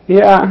correct?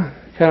 Yeah,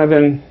 kind of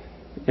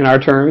in our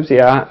terms,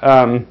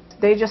 yeah.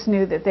 They just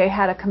knew that they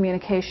had a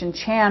communication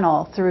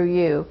channel through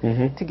you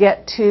to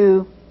get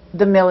to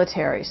the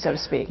military, so to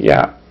speak.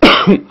 Yeah.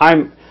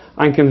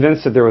 I'm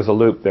convinced that there was a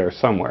loop there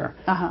somewhere,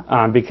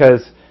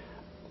 because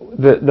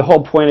the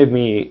whole point of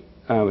me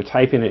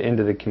typing it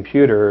into the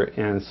computer,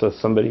 and so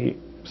somebody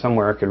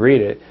somewhere could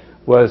read it,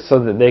 was so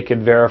that they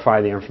could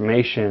verify the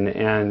information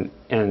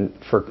and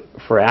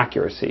for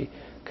accuracy,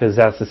 because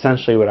that's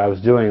essentially what I was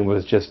doing,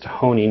 was just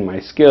honing my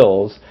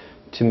skills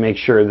to make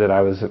sure that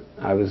I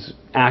was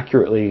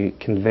accurately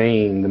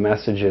conveying the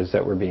messages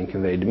that were being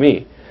conveyed to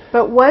me.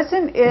 But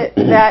wasn't it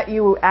that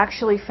you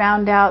actually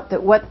found out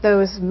that what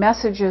those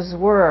messages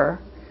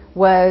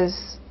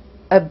was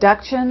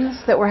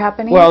abductions that were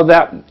happening? Well,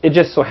 it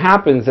just so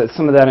happens that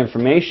some of that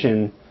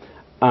information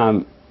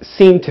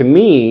seemed to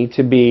me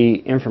to be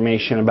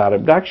information about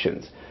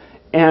abductions,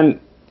 and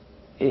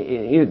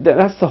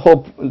that's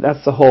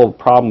the whole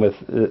problem with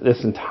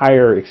this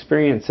entire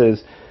experience.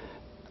 Is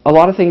a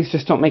lot of things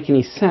just don't make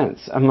any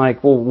sense. I'm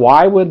like, well,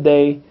 why would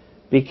they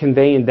be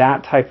conveying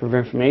that type of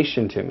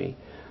information to me?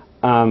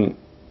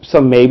 So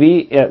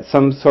maybe at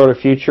some sort of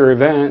future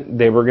event,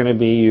 they were going to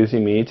be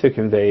using me to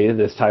convey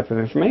this type of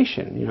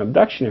information,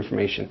 abduction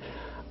information.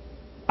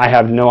 I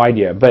have no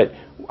idea. But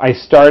I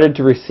started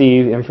to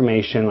receive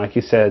information, like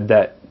you said,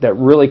 that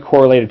really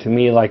correlated to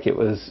me, like it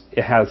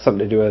had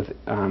something to do with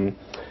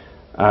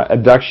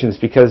abductions,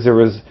 because there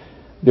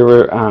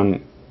were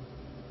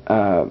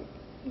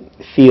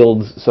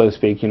fields, so to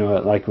speak. You know,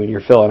 like when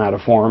you're filling out a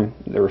form,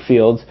 there were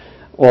fields.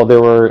 Well,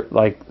 there were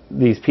like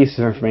these pieces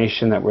of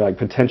information that were like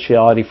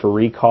potentiality for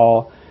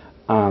recall.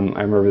 I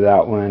remember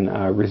that one,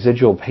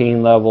 residual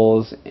pain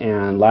levels,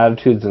 and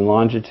latitudes and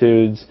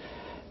longitudes.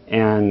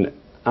 And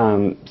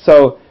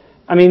so,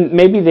 I mean,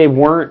 maybe they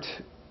weren't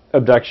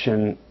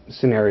abduction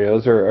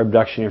scenarios or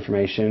abduction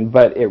information,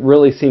 but it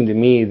really seemed to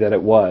me that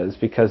it was,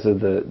 because of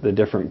the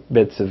different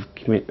bits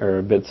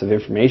of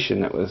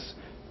information that was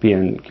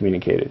being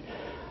communicated.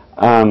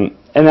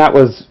 And that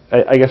was,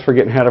 I guess we're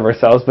getting ahead of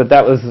ourselves, but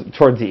that was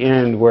towards the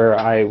end where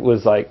I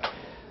was like,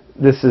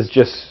 this is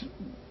just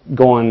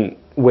going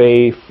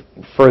way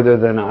further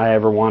than I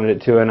ever wanted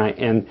it to.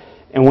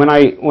 And when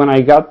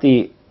I got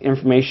the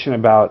information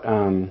about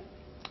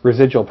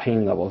residual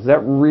pain levels, that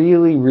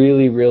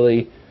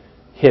really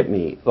hit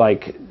me.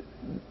 Like,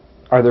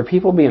 are there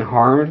people being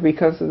harmed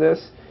because of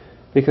this?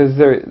 Because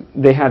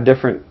they had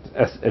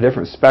a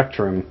different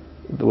spectrum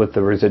with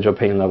the residual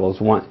pain levels.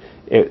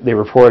 They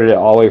reported it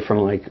all the way from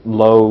like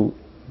low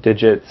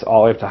digits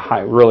all the way up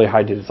to really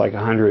high digits, like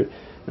 100,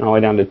 and all the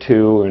way down to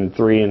 2 and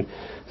 3. And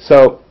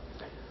so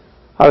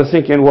I was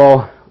thinking,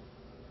 well,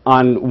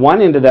 on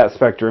one end of that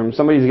spectrum,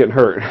 somebody's getting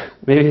hurt.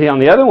 Maybe on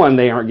the other one,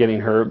 they aren't getting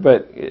hurt.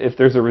 But if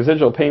there's a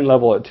residual pain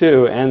level at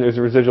 2 and there's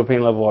a residual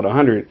pain level at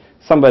 100,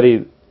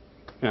 somebody,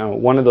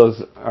 one of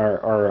those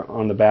are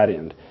on the bad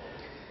end.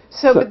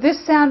 So, but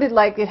this sounded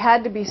like it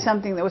had to be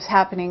something that was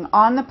happening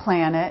on the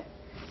planet,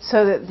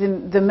 so that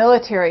the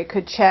military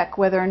could check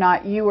whether or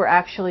not you were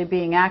actually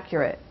being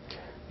accurate.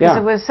 Because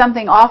if it was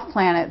something off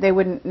planet, they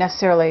wouldn't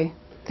necessarily,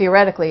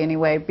 theoretically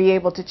anyway, be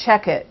able to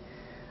check it.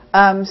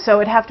 So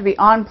it'd have to be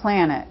on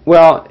planet.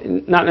 Well,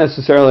 not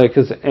necessarily,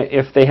 because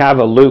if they have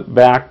a loop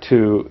back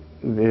to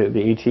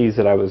the ETs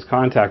that I was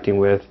contacting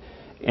with,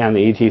 and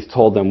the ETs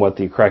told them what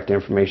the correct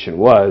information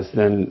was,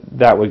 then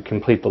that would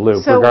complete the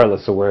loop, so,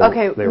 regardless of where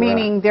they were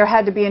meaning at. There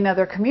had to be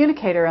another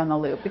communicator on the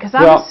loop, because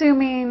I'm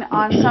assuming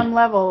on some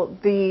level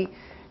they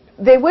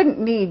wouldn't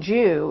need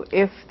you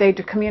if they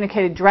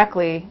communicated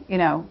directly,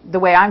 the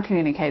way I'm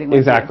communicating with you.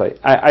 Exactly.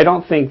 I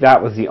don't think that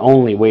was the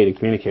only way to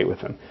communicate with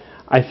them.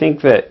 I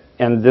think that,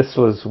 and this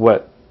was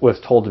what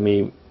was told to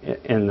me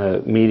in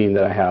the meeting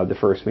that I had, the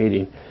first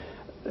meeting,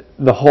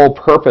 the whole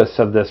purpose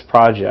of this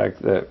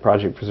project, the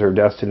Project Preserve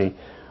Destiny,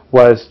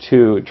 was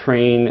to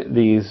train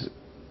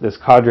this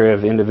cadre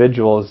of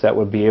individuals that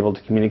would be able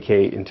to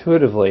communicate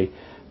intuitively,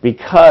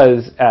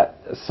 because at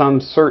some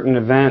certain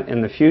event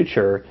in the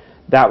future,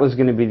 that was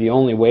going to be the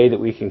only way that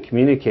we can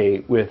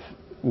communicate it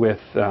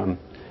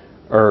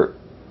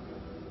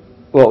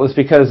was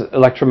because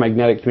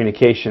electromagnetic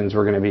communications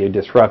were going to be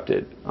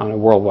disrupted on a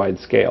worldwide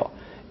scale.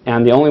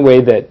 And the only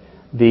way that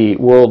the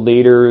world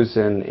leaders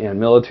and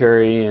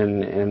military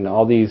and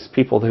all these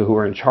people who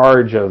were in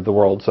charge of the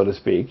world, so to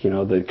speak,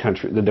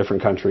 the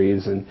different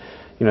countries and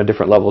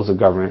different levels of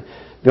government,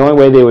 the only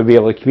way they would be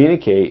able to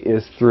communicate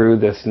is through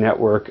this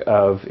network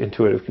of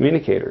intuitive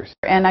communicators.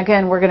 And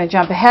again, we're going to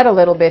jump ahead a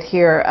little bit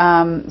here,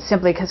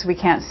 simply because we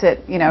can't sit,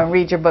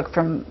 read your book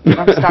from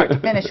start to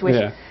finish,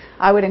 which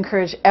I would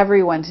encourage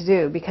everyone to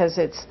do, because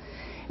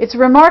it's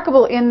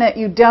remarkable in that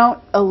you don't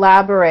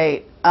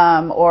elaborate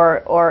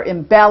or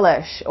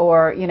embellish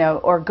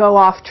or go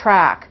off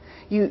track.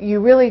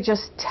 You really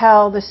just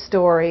tell the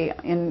story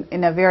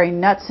in a very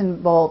nuts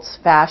and bolts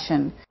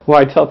fashion. Well,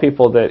 I tell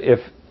people that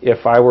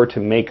if I were to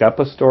make up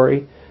a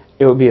story,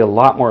 it would be a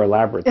lot more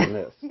elaborate than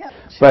this. Yeah,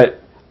 sure.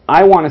 But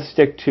I want to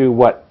stick to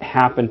what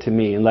happened to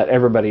me and let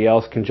everybody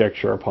else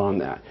conjecture upon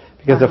that.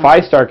 Because if I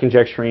start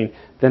conjecturing,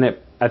 then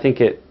I think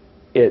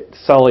it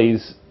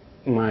sullies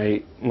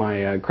my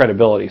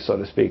credibility, so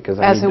to speak.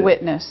 As a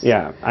witness.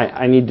 Yeah,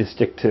 I need to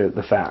stick to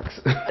the facts.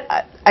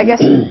 I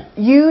guess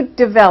you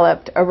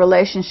developed a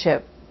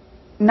relationship,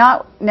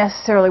 not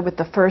necessarily with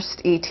the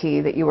first ET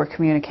that you were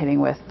communicating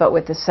with, but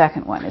with the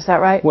second one. Is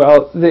that right?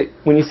 Well,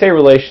 when you say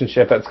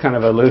relationship, that's kind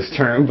of a loose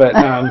term, but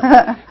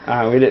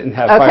we didn't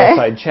have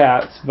fireside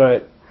chats.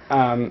 But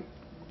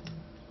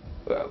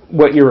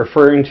what you're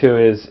referring to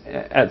is,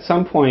 at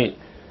some point,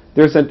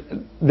 there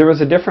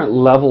was a different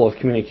level of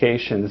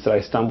communications that I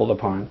stumbled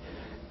upon,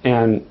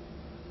 and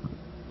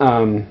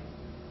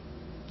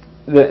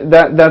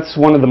that's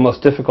one of the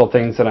most difficult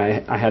things that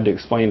I had to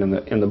explain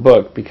in the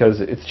book, because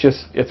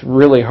it's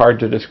really hard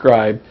to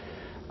describe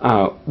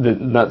the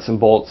nuts and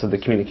bolts of the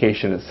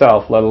communication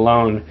itself, let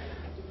alone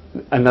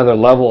another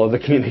level of the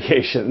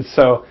communication.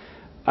 So,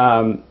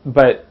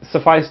 but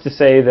suffice to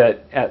say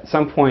that at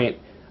some point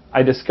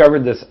I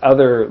discovered this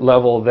other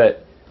level that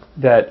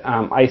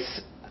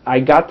I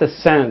got the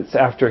sense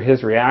after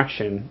his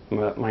reaction,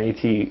 my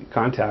ET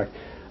contact,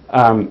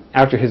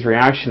 after his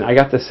reaction, I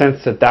got the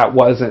sense that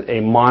wasn't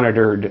a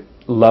monitored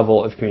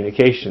level of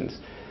communications.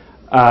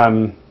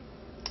 I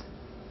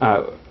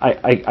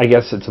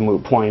guess it's a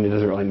moot point. It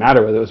doesn't really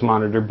matter whether it was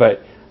monitored,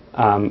 but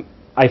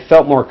I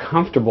felt more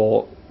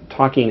comfortable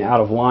talking out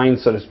of line,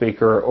 so to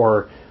speak,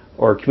 or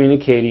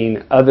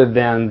communicating other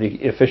than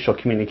the official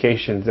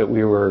communications that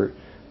we were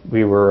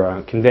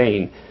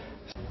conveying.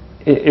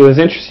 It was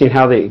interesting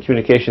how the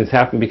communications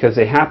happened because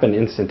they happened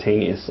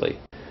instantaneously.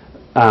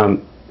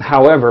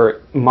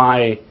 However,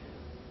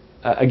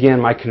 again,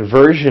 my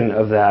conversion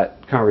of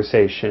that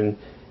conversation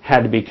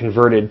had to be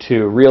converted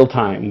to real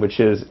time, which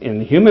is in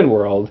the human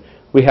world,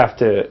 we have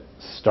to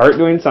start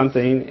doing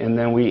something and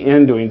then we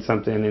end doing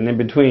something, and in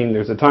between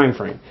there's a time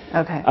frame.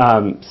 Okay.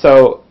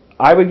 So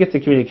I would get the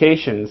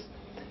communications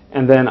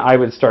and then I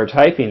would start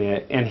typing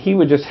it, and he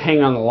would just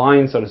hang on the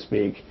line, so to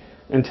speak,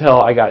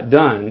 until I got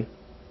done,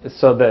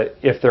 so that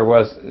if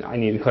I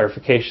needed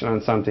clarification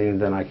on something,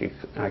 then I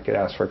could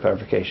ask for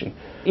clarification.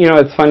 You know,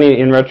 it's funny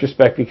in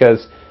retrospect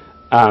because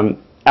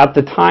at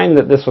the time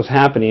that this was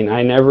happening,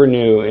 I never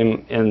knew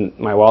in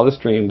my wildest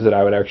dreams that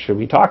I would actually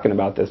be talking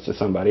about this to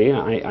somebody.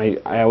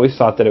 I always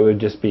thought that it would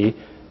just be,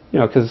 you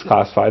know, because it's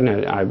classified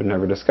and I would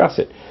never discuss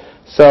it.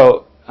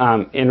 So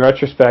in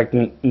retrospect,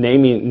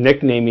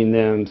 nicknaming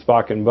them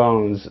Spock and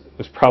Bones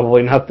was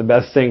probably not the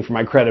best thing for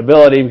my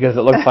credibility, because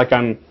it looks like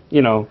I'm,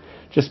 you know,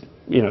 just,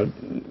 you know,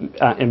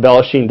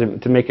 embellishing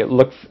to make it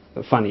look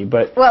funny.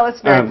 But well,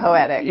 it's very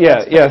poetic.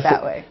 Yeah, yeah.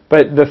 That way.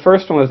 But the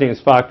first one was named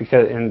Spock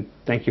because, and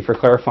thank you for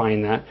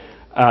clarifying that.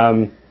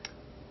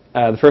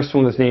 The first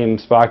one was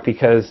named Spock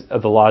because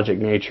of the logic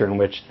nature in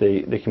which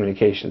the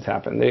communications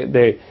happen.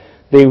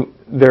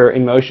 Their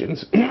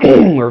emotions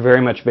were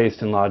very much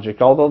based in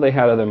logic, although they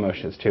had other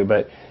emotions too,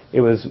 but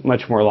it was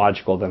much more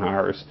logical than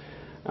ours,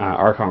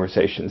 our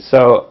conversations.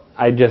 So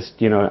I just,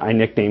 you know, I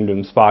nicknamed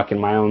him Spock in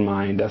my own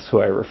mind. That's who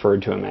I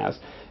referred to him as.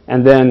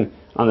 And then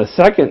on the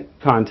second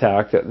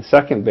contact, at the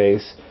second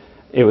base,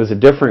 it was a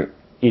different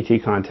ET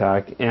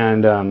contact,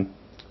 and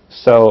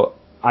so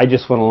I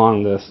just went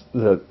along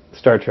the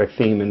Star Trek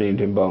theme and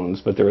named him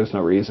Bones, but there was no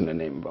reason to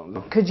name him Bones.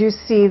 Could you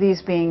see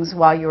these beings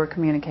while you were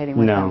communicating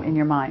with them in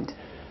your mind?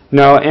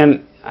 No,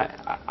 and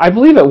I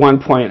believe at one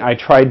point I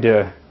tried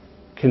to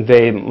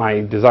convey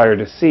my desire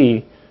to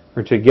see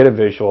or to get a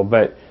visual,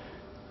 but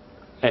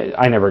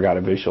I never got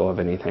a visual of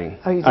anything.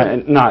 Oh, you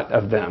did? Not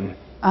of them.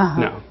 Uh-huh.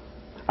 No.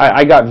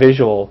 I got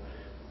visual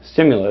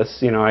stimulus,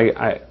 you know,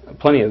 I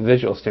plenty of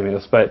visual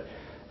stimulus, but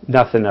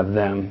nothing of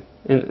them.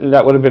 And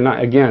that would have been,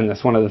 again,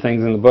 that's one of the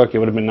things in the book. It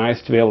would have been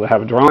nice to be able to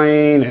have a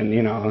drawing and,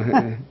 you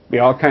know, be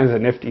all kinds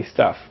of nifty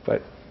stuff,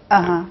 but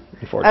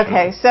unfortunately.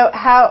 Okay,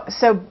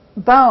 so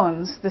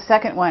Bones, the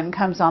second one,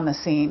 comes on the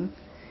scene,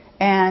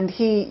 and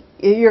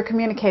you're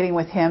communicating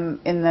with him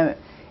in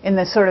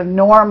the sort of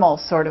normal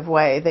sort of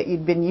way that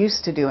you'd been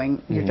used to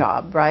doing your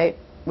job, right?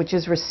 Which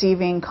is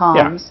receiving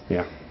comms.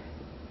 Yeah.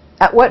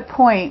 At what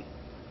point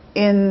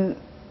in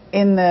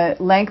the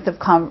length of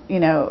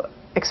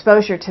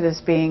exposure to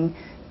this being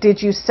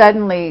did you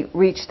suddenly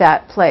reach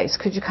that place?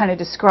 Could you kind of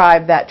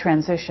describe that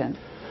transition?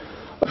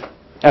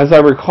 As I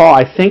recall,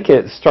 I think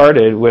it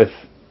started with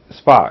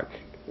Spock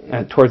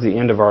towards the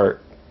end of our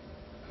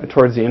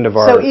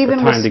so even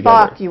time with together.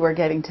 Spock, you were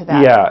getting to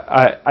that.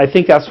 Yeah, I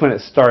think that's when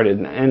it started,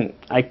 and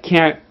I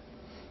can't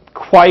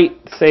quite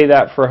say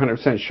that for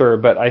 100% sure,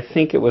 but I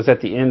think it was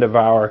at the end of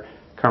our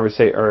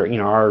conversation, or you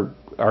know,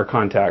 our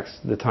contacts,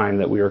 the time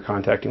that we were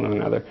contacting one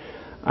another.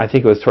 I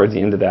think it was towards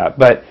the end of that,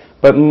 but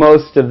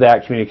most of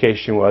that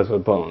communication was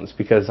with Bones,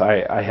 because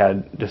I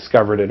had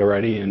discovered it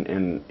already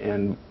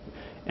and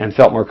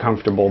felt more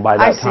comfortable by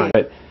that time.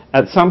 But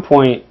at some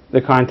point,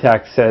 the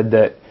contact said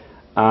that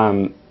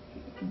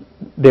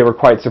they were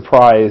quite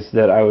surprised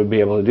that I would be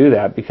able to do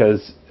that,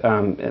 because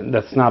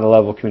that's not a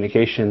level of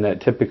communication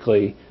that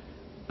typically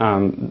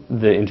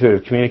the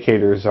intuitive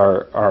communicators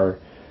are.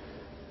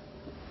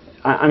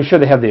 I'm sure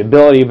they have the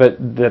ability, but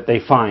that they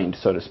find,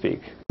 so to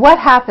speak. What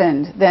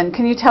happened then?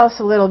 Can you tell us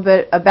a little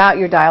bit about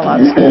your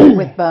dialogues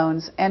with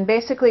Bones? And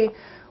basically,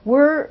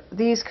 were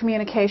these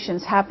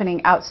communications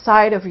happening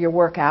outside of your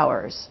work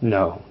hours?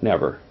 No,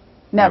 never.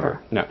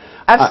 Never? No.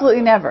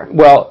 Absolutely never?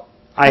 Well,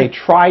 I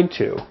tried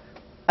to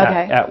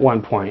at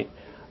one point,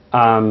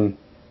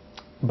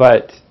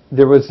 but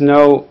there was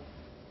no,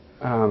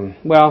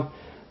 well,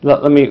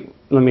 let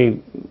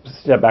me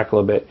step back a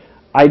little bit.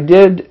 I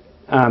did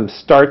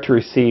start to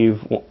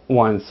receive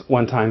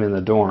one time in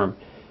the dorm,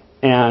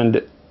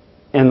 and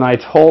I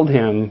told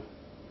him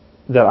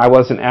that I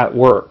wasn't at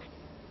work,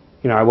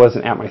 you know, I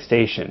wasn't at my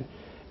station,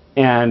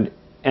 and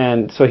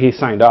so he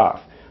signed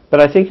off.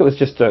 But I think it was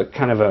just a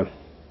kind of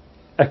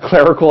a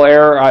clerical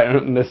error, a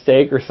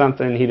mistake or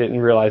something. He didn't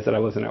realize that I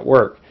wasn't at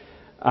work,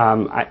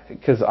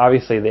 because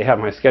obviously they have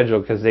my schedule,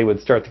 because they would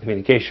start the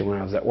communication when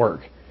I was at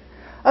work.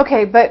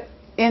 Okay, but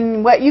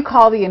in what you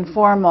call the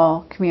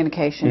informal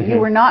communication, you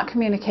were not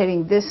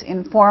communicating this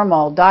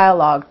informal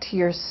dialogue to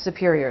your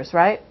superiors,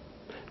 right?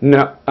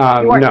 No.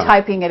 You weren't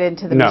typing it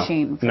into the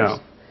machine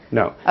first.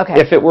 No. Okay.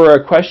 If it were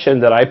a question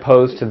that I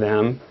posed to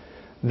them,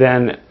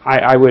 then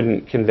I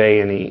wouldn't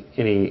convey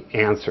any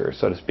answer,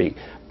 so to speak.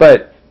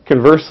 But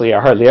conversely, I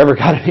hardly ever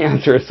got an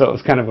answer, so it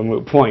was kind of a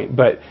moot point.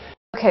 But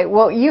okay,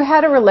 well, you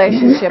had a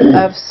relationship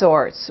of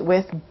sorts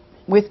with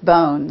with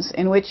Bones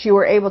in which you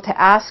were able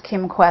to ask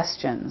him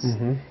questions,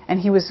 and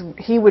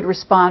he would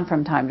respond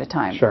from time to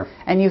time. Sure.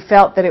 And you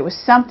felt that it was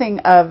something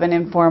of an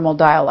informal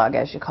dialogue,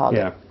 as you called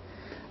it.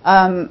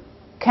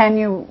 Can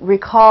you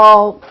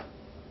recall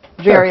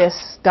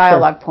various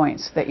dialogue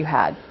points that you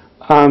had?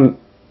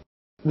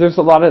 There's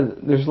a lot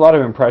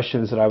of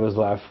impressions that I was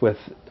left with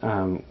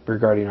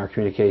regarding our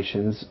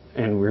communications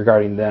and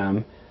regarding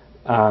them.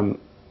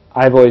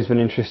 I've always been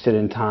interested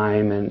in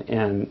time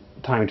and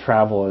time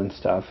travel and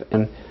stuff,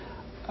 and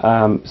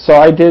so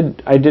I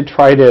did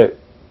try to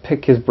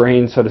pick his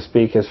brain, so to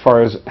speak, as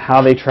far as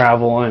how they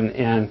travel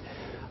and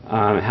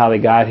how they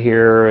got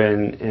here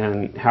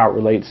and how it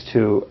relates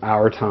to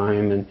our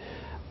time.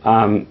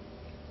 And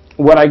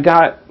what I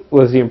got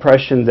was the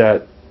impression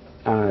that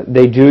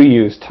they do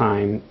use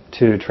time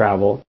to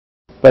travel,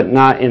 but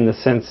not in the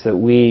sense that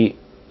we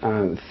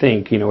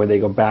think, where they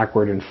go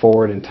backward and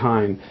forward in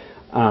time.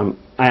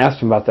 I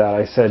asked him about that.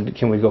 I said,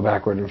 can we go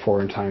backward and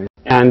forward in time?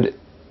 And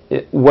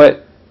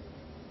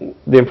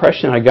the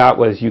impression I got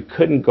was you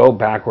couldn't go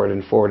backward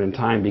and forward in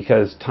time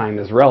because time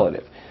is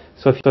relative.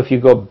 So if you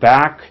go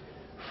back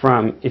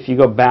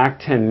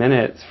 10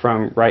 minutes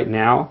from right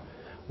now,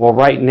 well,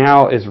 right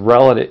now is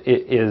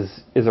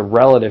a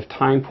relative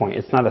time point.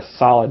 It's not a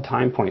solid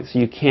time point. So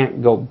you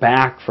can't go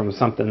back from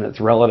something that's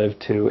relative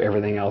to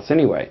everything else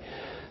anyway.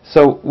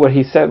 So what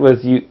he said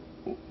was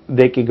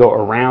they could go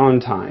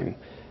around time.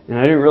 And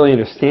I didn't really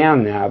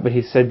understand that, but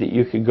he said that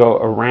you could go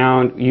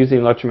around, using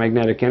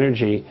electromagnetic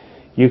energy,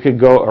 you could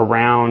go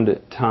around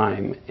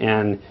time.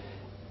 And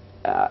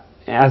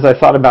as I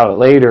thought about it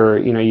later,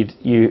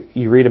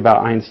 you read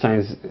about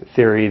Einstein's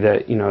theory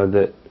that,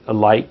 that a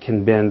light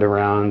can bend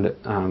around,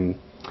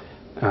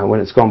 when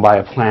it's going by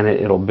a planet,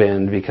 it'll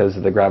bend because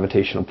of the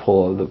gravitational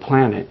pull of the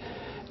planet.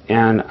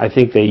 And I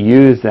think they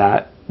use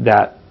that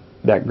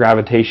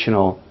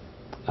gravitational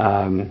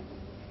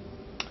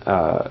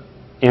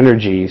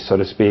energy, so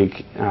to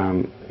speak,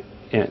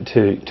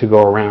 to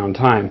go around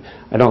time.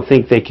 I don't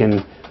think they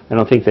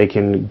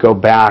can go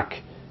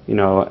back,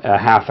 a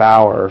half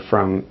hour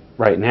from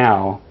right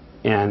now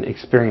and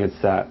experience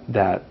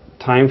that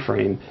time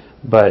frame.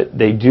 But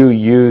they do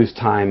use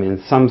time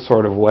in some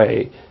sort of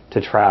way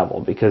to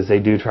travel, because they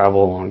do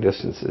travel long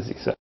distances, he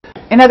said.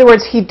 In other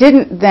words, he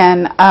didn't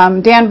then,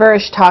 Dan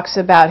Burrish talks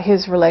about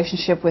his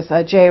relationship with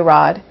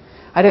J-Rod.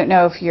 I don't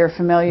know if you're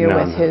familiar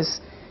with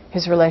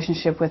his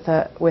relationship with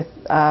a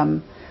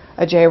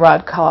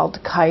J-Rod called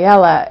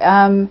Kyella.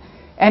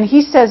 And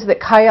he says that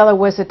Kyella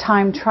was a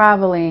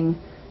time-traveling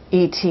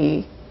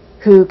ET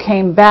who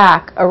came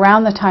back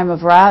around the time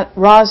of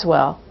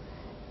Roswell,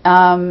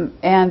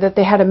 and that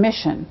they had a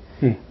mission.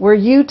 Were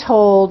you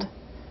told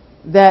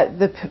that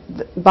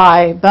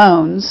by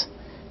Bones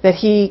that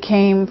he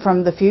came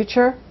from the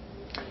future?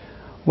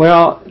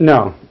 Well,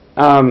 no.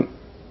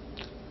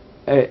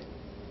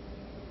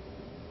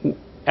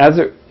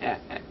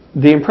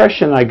 The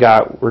impression I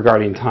got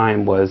regarding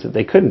time was that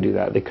they couldn't do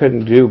that. They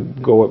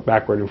couldn't go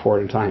backward and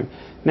forward in time.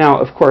 Now,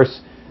 of course,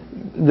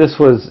 this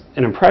was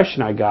an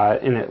impression I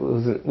got, and it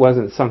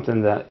wasn't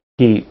something that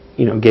he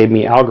gave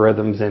me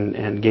algorithms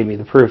and gave me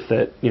the proof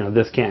that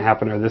this can't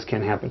happen or this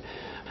can't happen.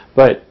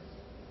 But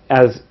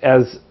as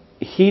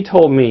he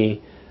told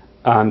me,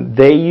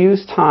 they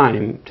use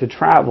time to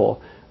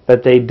travel,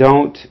 but they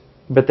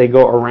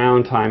go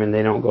around time and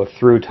they don't go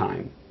through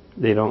time.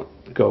 They don't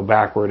go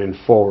backward and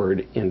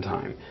forward in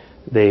time.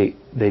 They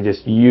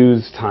just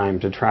use time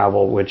to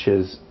travel, which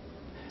is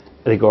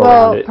they go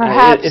around it.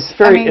 Perhaps it's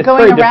very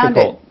going around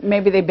difficult. it.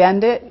 Maybe they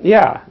bend it.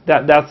 Yeah,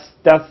 that's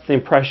the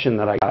impression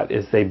that I got,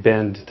 is they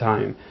bend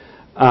time.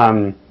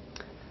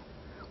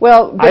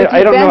 Well,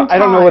 I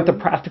don't know what the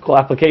practical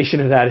application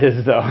of that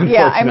is, though.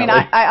 Yeah, I mean,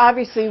 I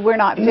obviously we're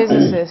not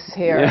physicists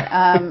here,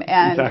 and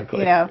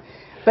exactly.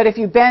 But if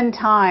you bend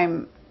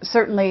time,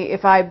 certainly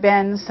if I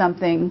bend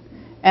something,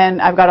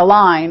 and I've got a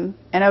line,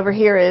 and over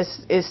here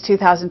is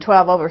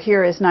 2012, over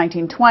here is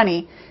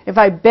 1920. If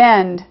I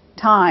bend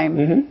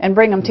time and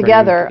bring them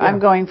together, I'm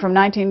going from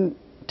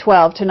 1912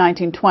 to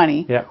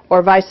 1920,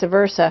 or vice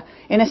versa.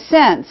 In a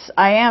sense,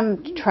 I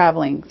am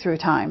traveling through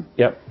time,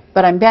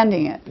 but I'm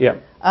bending it.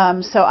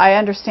 So I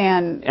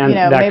understand. And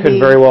that maybe could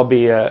very well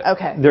be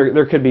okay.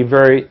 There could be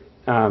very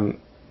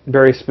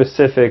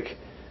specific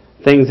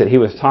things that he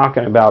was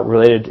talking about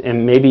related,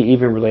 and maybe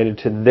even related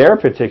to their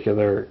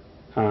particular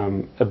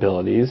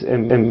abilities,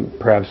 and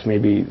perhaps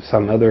maybe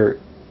some other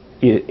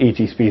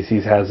ET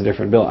species has a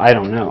different ability. I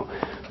don't know,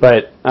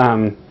 but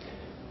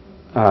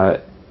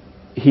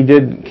he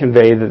did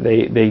convey that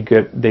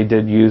they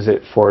did use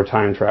it for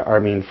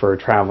for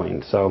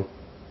traveling. So.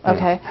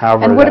 Okay.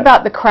 And what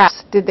about the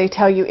crafts? Did they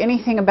tell you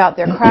anything about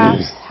their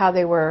crafts, how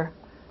they were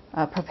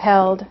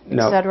propelled,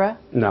 etc.?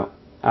 No.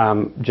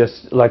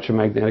 Just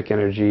electromagnetic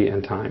energy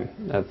and time.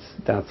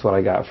 That's what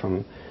I got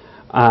from.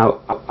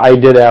 I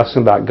did ask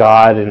him about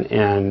God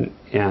and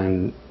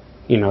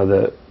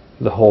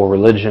the whole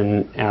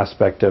religion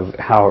aspect of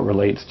how it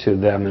relates to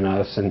them and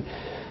us,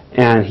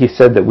 and he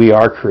said that we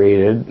are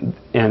created,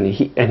 and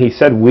he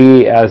said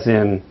we as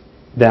in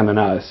them and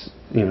us,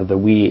 the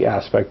we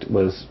aspect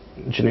was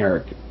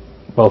generic,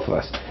 both of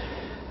us,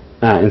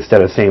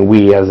 instead of saying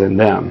we as in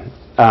them.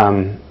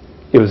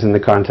 It was in the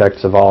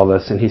context of all of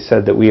us, and he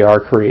said that we are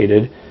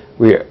created,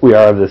 we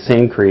are of the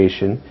same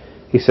creation.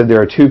 He said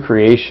there are two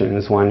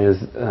creations, one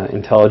is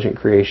intelligent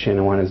creation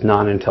and one is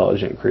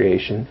non-intelligent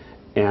creation,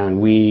 and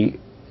we,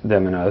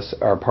 them and us,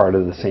 are part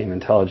of the same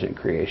intelligent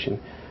creation.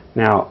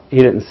 Now, he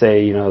didn't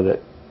say, that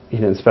he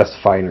didn't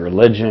specify any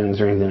religions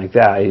or anything like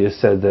that. He just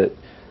said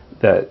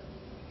that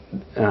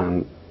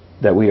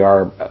we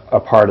are a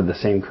part of the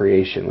same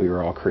creation. We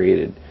were all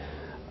created,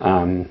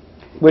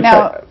 which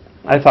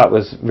I thought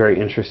was very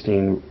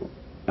interesting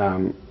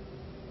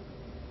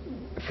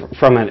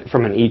from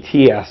an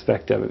ET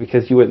aspect of it,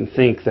 because you wouldn't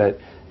think that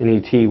an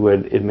ET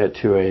would admit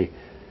to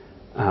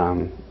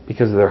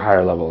because of their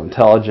higher level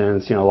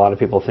intelligence. A lot of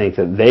people think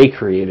that they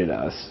created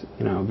us.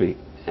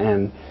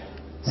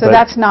 So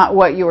that's not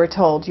what you were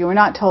told. You were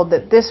not told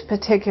that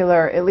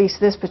at least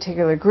this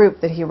particular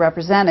group that he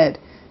represented,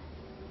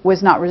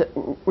 was not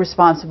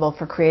responsible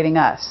for creating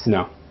us.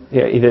 No.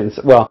 Yeah, he didn't.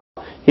 Well,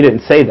 he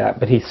didn't say that,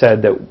 but he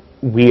said that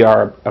we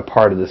are a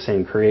part of the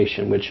same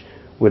creation, which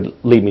would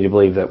lead me to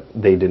believe that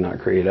they did not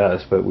create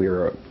us, but we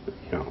were,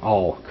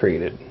 all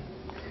created.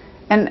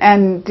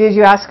 And did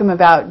you ask him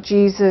about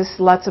Jesus?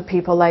 Lots of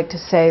people like to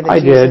say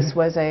that Jesus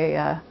was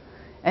an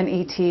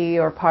ET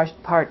or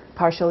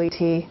partial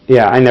ET.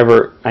 Yeah, I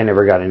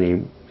never got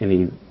any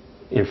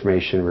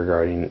information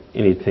regarding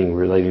anything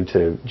relating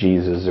to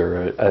Jesus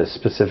or a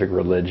specific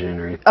religion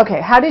or anything. Okay,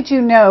 how did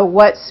you know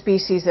what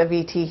species of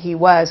ET he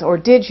was, or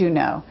did you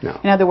know? No.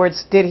 In other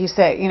words, did he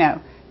say,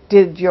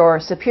 did your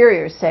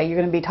superiors say you're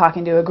going to be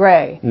talking to a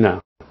gray?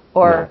 No.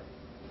 Or no.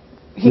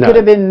 He could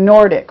have been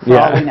Nordic for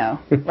all we know,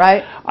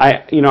 right?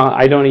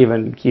 I don't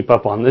even keep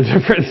up on the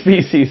different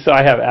species, so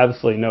I have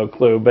absolutely no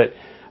clue. But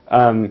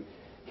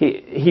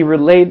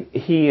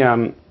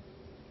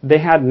they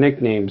had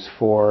nicknames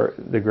for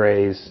the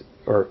grays,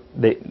 or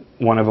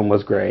one of them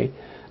was gray,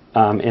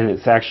 and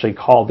it's actually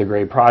called the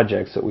Gray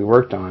Projects that we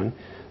worked on.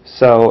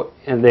 So,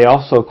 and they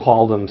also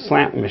called them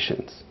slant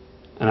missions,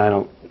 and I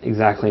don't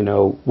exactly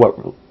know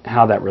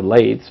how that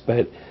relates,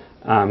 but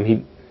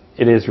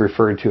it is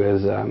referred to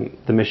as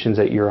the missions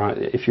that you're on.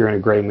 If you're in a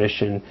gray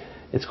mission,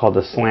 it's called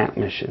a slant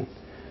mission.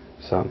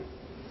 So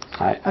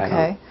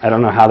I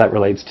don't know how that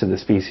relates to the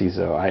species,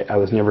 though. I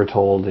was never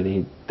told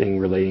anything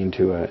relating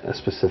to a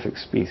specific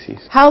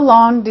species. How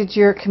long did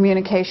your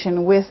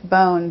communication with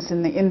Bones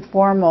and the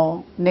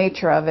informal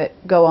nature of it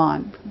go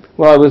on?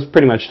 Well, it was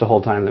pretty much the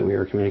whole time that we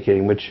were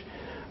communicating, which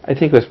I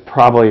think was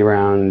probably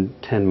around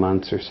 10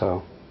 months or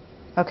so.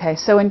 Okay,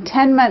 so in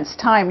 10 months'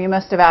 time, you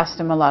must have asked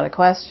him a lot of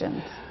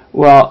questions.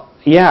 Well,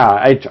 yeah,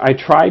 I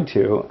tried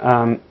to.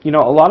 A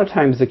lot of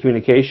times the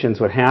communications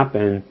would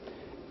happen,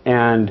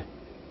 and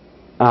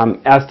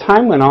as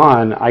time went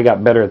on, I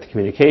got better at the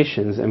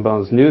communications, and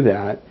Bones knew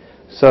that.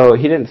 So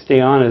he didn't stay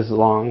on as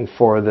long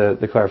for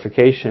the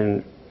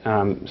clarification.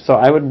 So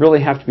I would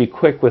really have to be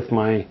quick with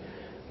my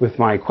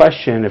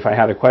question if I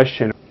had a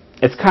question.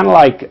 It's kind of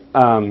like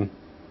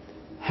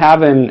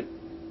having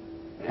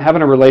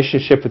a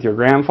relationship with your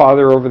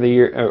grandfather over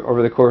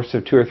the course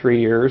of 2 or 3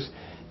 years,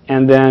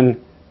 and then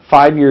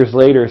 5 years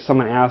later,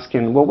 someone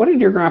asking, well, what did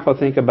your grandpa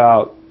think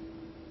about,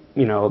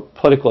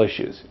 political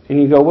issues?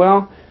 And you go,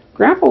 well,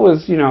 Grandpa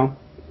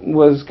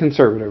was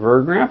conservative,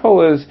 or Grandpa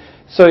was.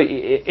 So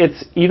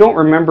you don't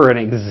remember an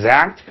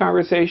exact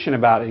conversation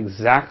about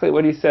exactly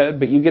what he said,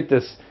 but you get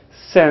this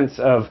sense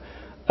of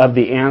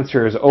the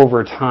answers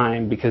over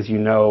time because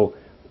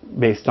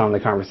based on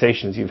the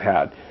conversations you've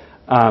had.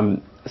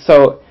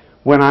 So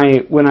when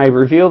I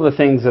reveal the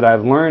things that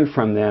I've learned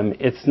from them,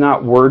 it's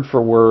not word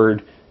for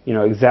word,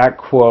 exact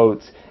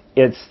quotes.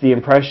 It's the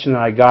impression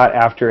that I got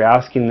after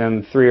asking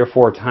them 3 or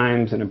 4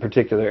 times in a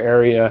particular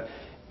area,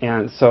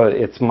 and so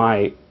it's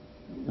my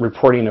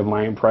reporting of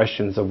my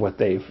impressions of what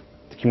they've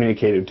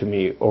communicated to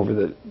me over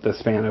the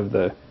span of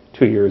the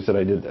 2 years that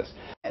I did this.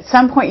 At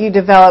some point you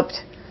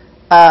developed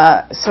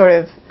sort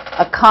of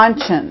a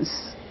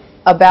conscience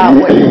about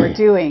what you were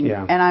doing,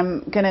 yeah. And I'm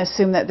going to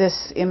assume that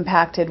this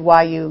impacted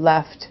why you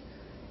left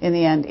in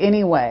the end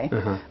anyway.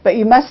 Uh-huh. But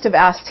you must have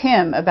asked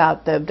him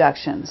about the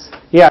abductions.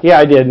 Yeah,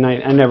 I did, and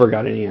I never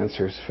got any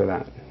answers for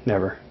that.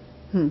 Never.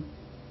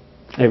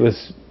 It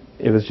was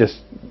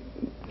just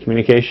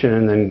communication,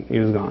 and then he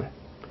was gone.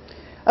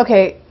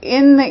 Okay,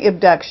 in the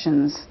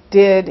abductions,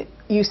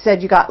 you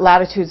said you got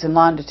latitudes and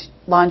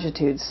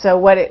longitudes. So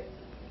what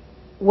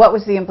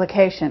was the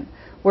implication?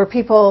 Were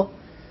people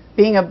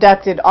being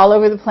abducted all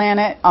over the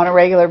planet on a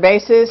regular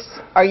basis?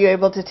 Are you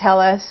able to tell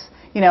us?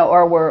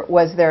 Or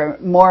was there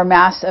more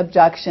mass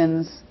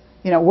abductions?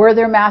 Were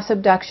there mass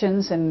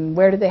abductions, and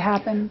where did they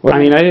happen? Well,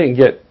 I didn't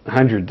get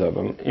hundreds of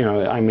them.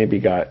 I maybe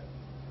got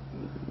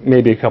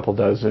a couple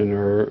dozen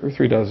or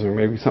 3 dozen or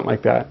maybe something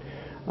like that.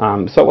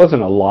 So it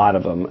wasn't a lot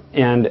of them.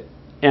 And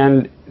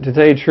to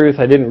tell you the truth,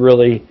 I didn't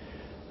really,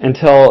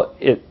 until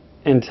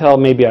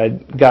maybe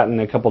I'd gotten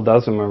a couple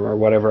dozen or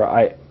whatever,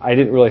 I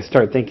didn't really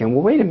start thinking,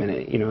 well, wait a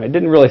minute, it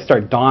didn't really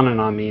start dawning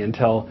on me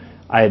until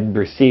I had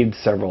received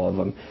several of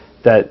them.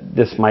 that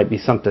this might be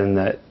something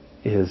that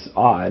is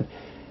odd.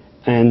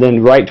 And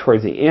then right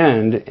towards the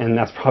end, and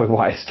that's probably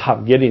why I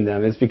stopped getting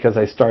them, is because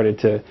I started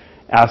to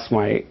ask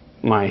my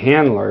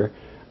handler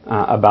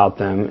about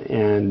them,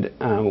 and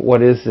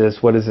what is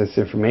this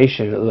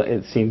information?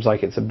 It seems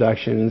like it's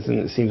abductions, and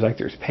it seems like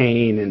there's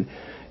pain, and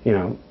you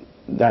know,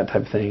 that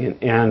type of thing.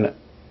 And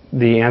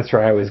the answer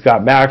I always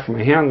got back from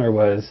my handler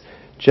was,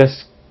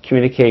 just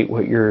communicate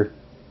what you're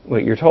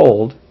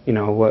told. You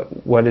know,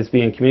 what is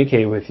being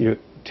communicated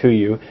to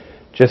you.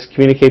 Just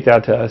communicate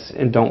that to us,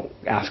 and don't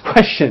ask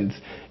questions.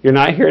 You're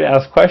not here to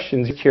ask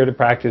questions. You're here to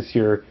practice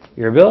your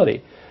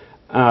ability.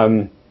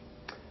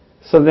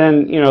 So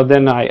then, you know,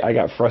 then I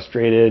got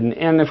frustrated,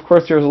 and of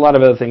course there's a lot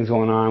of other things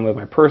going on with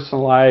my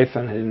personal life,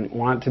 and I didn't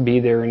want to be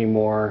there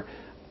anymore.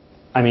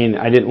 I mean,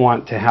 I didn't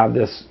want to have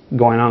this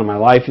going on in my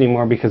life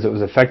anymore because it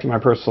was affecting my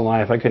personal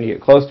life. I couldn't get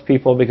close to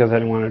people because I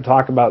didn't want to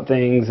talk about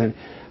things, and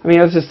I mean,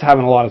 I was just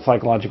having a lot of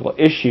psychological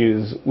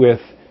issues with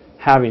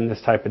having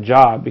this type of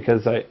job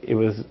because it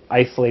was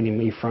isolating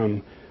me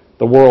from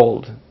the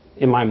world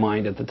in my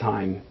mind at the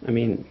time. I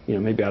mean, you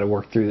know, maybe I ought to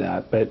work through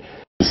that, but.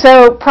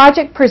 So,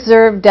 Project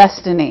Preserve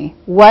Destiny,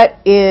 what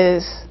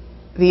is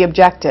the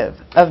objective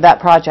of that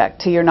project,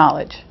 to your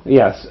knowledge?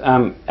 Yes,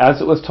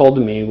 as it was told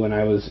to me when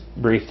I was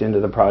briefed into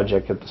the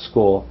project at the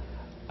school,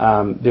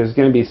 there's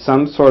going to be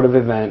some sort of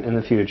event in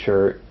the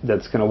future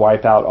that's going to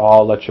wipe out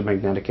all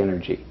electromagnetic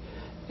energy.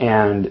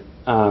 And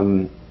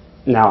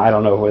now I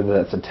don't know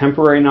whether that's a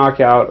temporary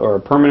knockout or a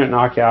permanent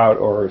knockout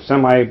or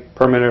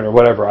semi-permanent or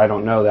whatever, I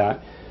don't know that.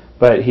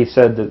 But he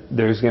said that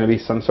there's going to be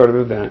some sort of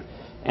event,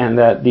 and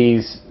that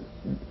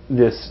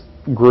this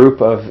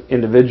group of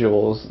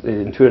individuals, the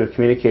intuitive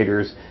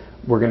communicators,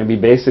 were going to be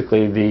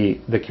basically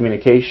the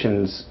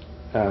communications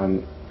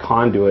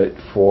conduit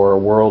for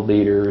world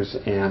leaders,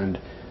 and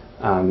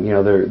you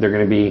know, they're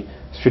going to be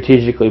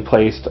strategically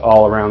placed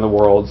all around the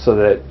world so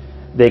that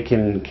they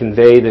can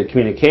convey the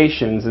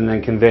communications and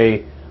then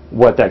convey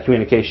what that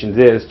communications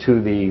is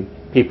to the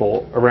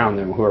people around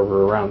them,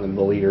 whoever around them,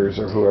 the leaders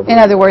or whoever. In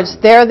other words,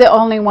 they're the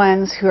only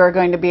ones who are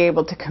going to be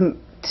able to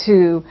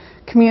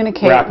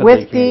communicate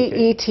with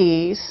the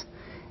ETs,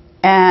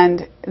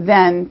 and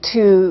then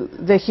to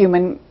the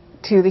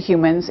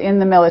humans in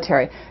the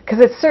military, because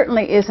it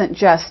certainly isn't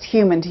just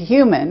human to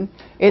human,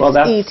 it's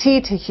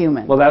ET to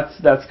human. Well,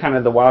 that's kind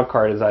of the wild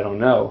card, is I don't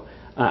know.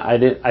 I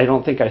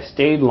don't think I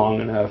stayed long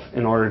enough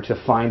in order to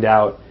find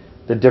out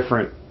the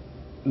different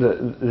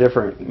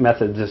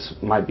methods this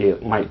might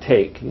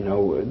take, you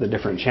know, the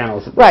different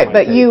channels that right,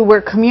 but take. You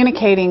were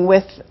communicating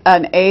with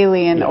an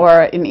alien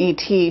or an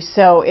ET,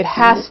 so it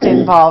has to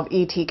involve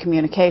ET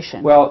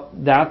communication. Well,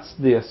 that's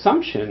the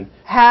assumption.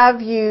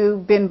 Have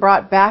you been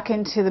brought back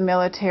into the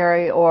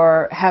military,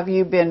 or have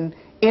you been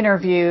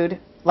interviewed,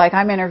 like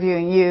I'm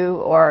interviewing you,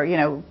 or, you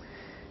know,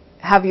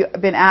 have you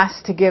been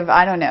asked to give,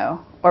 I don't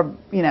know, or,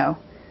 you know,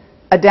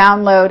 a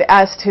download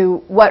as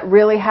to what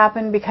really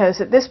happened? Because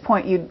at this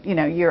point, you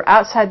know, you're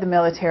outside the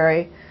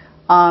military,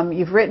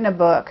 you've written a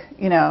book,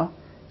 you know,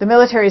 the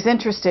military is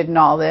interested in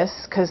all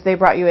this because they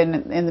brought you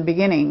in the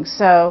beginning.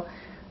 So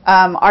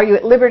are you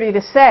at liberty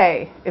to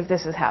say if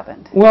this has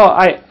happened? Well,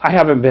 I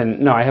haven't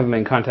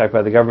been contacted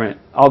by the government,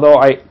 although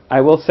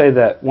I will say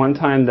that one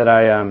time that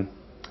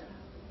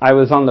I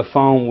was on the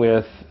phone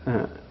with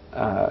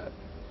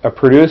a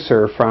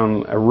producer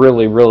from a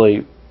really,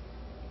 really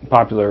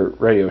popular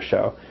radio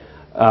show.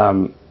 I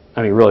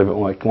mean, really, but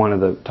like one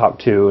of the top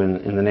 2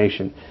 in the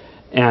nation.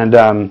 And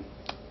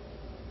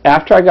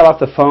after I got off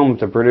the phone with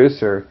the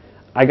producer,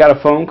 I got a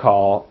phone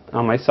call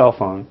on my cell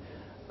phone,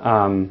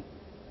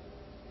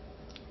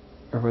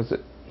 or was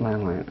it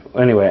landline?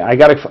 Anyway, I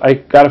got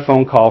a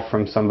phone call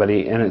from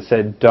somebody, and it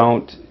said,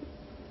 don't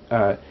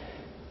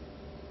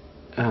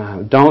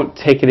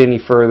take it any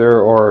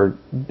further, or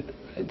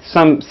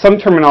some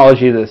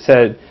terminology that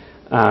said,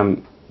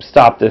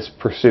 stop this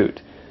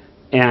pursuit.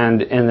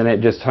 And then it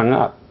just hung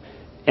up,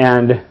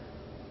 and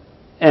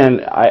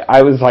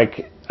I was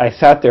like, I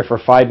sat there for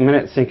 5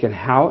 minutes thinking,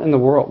 how in the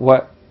world,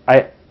 what,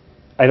 I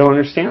don't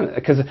understand it,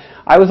 because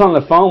I was on the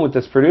phone with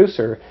this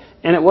producer,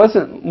 and it was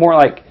more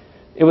like,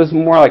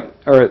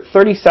 or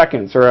 30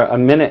 seconds or a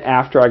minute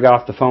after I got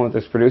off the phone with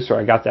this producer,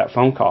 I got that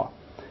phone call,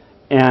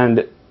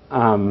 and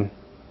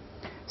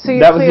so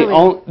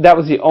that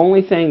was the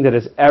only thing that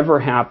has ever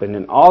happened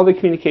in all the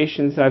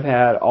communications that I've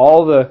had,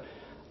 all the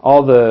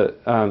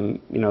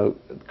you know,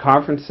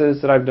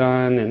 conferences that I've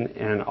done,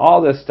 and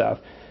all this stuff,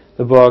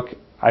 the book.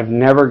 I've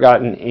never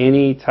gotten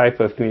any type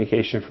of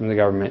communication from the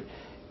government,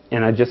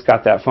 and I just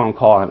got that phone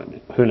call, and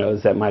who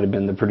knows, that might have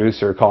been the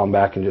producer calling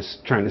back and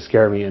just trying to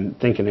scare me and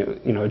thinking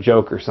it, you know, a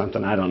joke or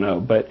something. I don't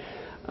know, but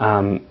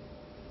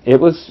it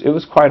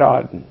was quite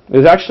odd. It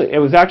was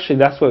actually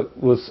that's what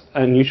was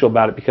unusual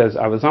about it, because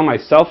I was on my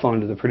cell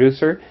phone to the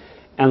producer,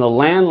 and the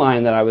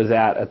landline that I was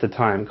at the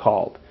time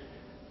called.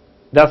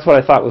 That's what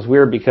I thought was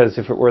weird, because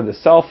if it were the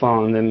cell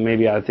phone, then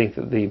maybe I think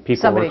that the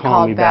people were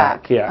calling me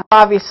back. Yeah.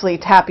 Obviously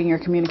tapping your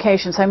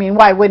communications. I mean,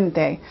 why wouldn't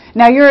they?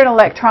 Now, you're an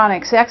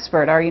electronics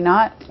expert, are you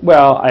not?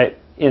 Well,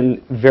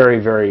 in very,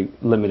 very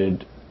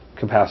limited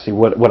capacity.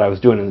 What I was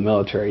doing in the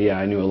military, yeah,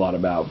 I knew a lot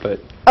about, but...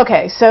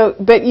 Okay, so,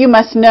 but you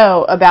must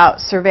know about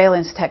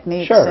surveillance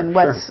techniques Sure, and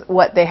sure.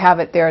 what they have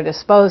at their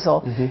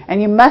disposal,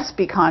 and you must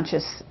be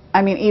conscious.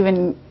 I mean,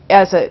 even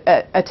as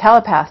a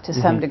telepath to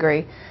some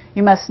degree,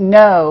 you must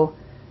know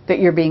that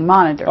you're being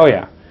monitored. Oh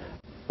yeah.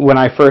 When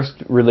I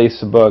first released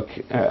the book,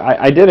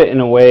 I did it in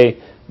a way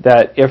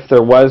that if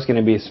there was going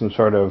to be some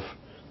sort of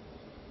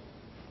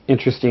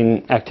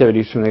interesting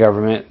activities from the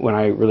government when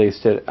I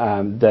released it,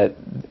 that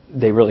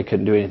they really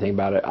couldn't do anything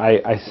about it.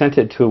 I sent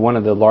it to one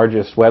of the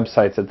largest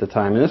websites at the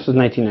time, and this was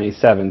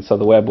 1997, so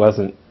the web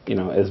wasn't, you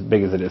know, as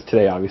big as it is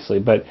today, obviously.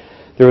 But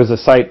there was a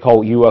site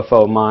called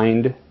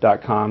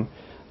ufomind.com,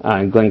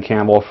 and Glenn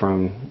Campbell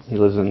he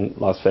lives in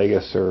Las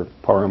Vegas or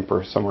Pahrump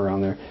or somewhere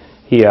around there.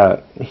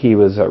 He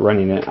was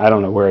running it. I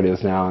don't know where it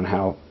is now and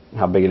how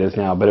big it is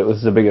now, but it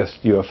was the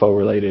biggest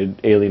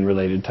UFO-related,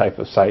 alien-related type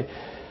of site.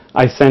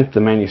 I sent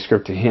the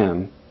manuscript to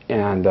him,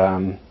 and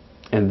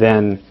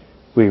then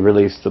we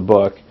released the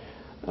book.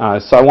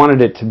 So I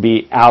wanted it to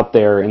be out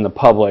there in the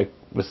public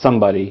with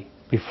somebody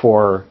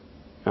before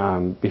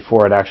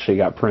it actually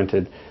got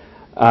printed.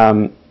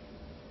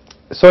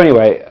 So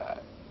anyway,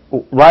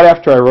 right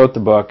after I wrote the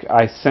book,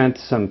 I sent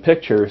some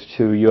pictures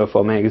to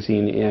UFO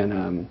magazine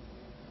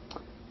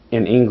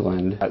in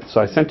England.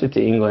 So I sent it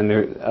to England.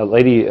 There, a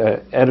lady,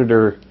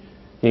 editor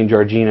named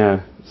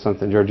Georgina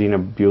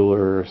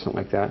Bueller or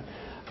something like that.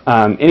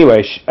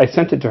 Anyway, I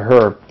sent it to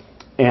her,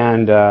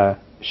 and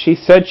she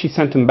said she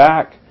sent them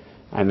back.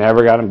 I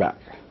never got them back.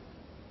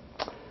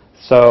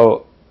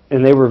 So,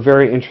 and they were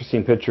very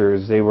interesting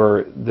pictures. They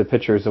were the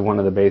pictures of one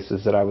of the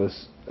bases that I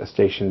was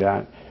stationed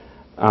at.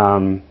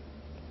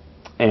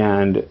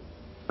 And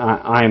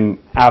I'm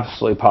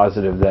absolutely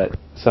positive that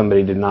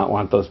somebody did not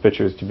want those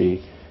pictures to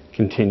be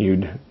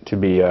continued to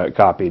be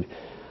copied.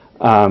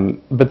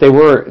 But they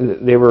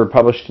were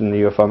published in the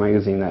UFO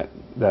magazine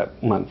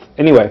that month.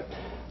 Anyway,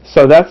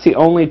 so that's the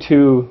only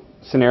two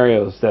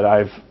scenarios that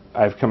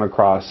I've come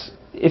across.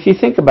 If you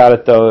think about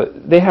it, though,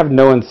 they have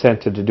no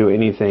incentive to do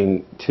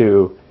anything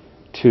to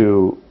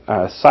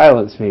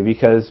silence me,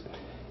 because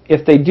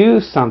if they do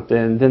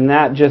something, then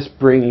that just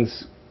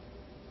brings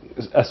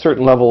a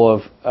certain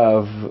level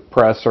of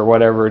press or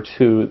whatever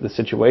to the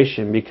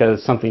situation,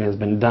 because something has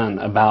been done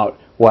about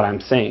what I'm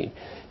saying.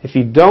 If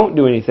you don't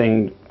do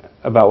anything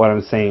about what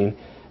I'm saying,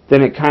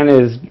 then it kind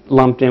of is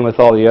lumped in with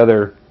all the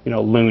other, you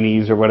know,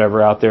 loonies or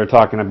whatever out there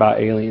talking about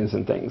aliens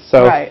and things.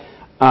 So right.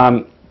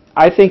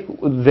 I think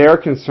their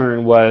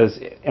concern was,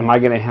 am I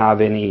going to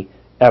have any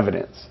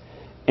evidence?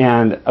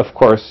 And of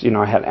course, you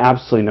know, I had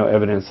absolutely no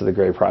evidence of the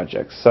Gray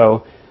Project.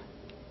 So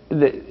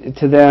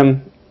to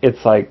them,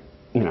 it's like,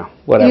 you know,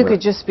 whatever. You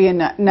could just be a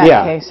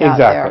nutcase out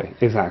there. Yeah,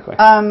 exactly.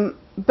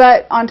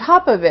 But on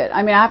top of it,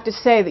 I mean, I have to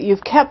say that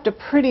you've kept a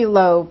pretty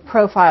low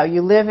profile.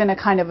 You live in a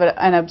kind of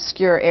an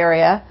obscure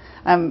area.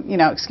 You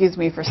know, excuse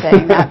me for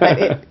saying that, but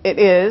it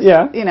is,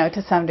 yeah, you know,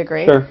 to some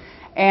degree. Sure.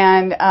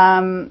 And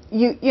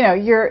you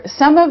know,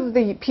 some of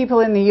the people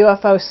in the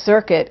UFO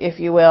circuit, if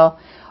you will,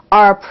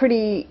 are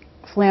pretty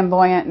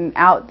flamboyant and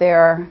out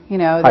there. You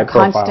know, they're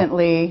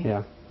constantly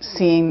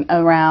seen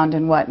around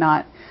and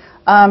whatnot.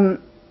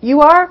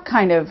 You are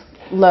kind of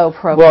low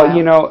profile. Well,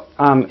 you know,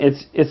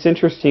 it's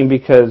interesting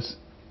because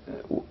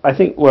I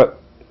think what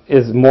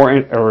is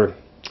more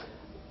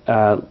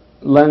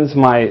lends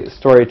my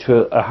story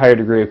to a higher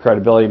degree of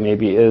credibility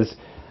maybe is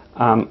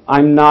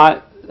I'm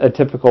not a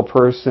typical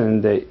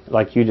person that,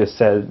 like you just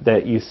said,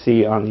 that you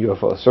see on the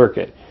UFO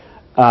circuit.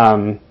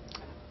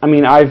 I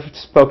mean, I've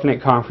spoken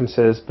at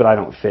conferences, but I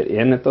don't fit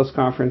in at those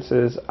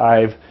conferences.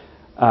 I've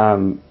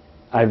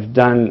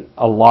done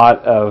a lot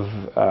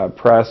of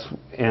press,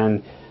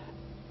 and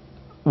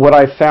what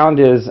I found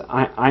is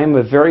I am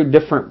a very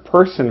different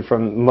person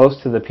from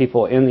most of the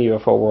people in the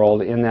UFO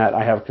world, in that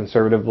I have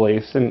conservative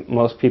beliefs, and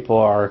most people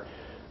are,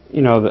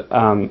 you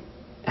know,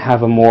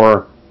 have a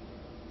more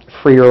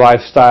freer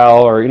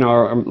lifestyle, or, you know,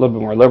 a little bit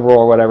more liberal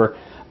or whatever.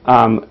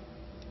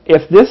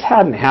 If this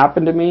hadn't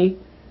happened to me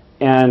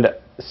and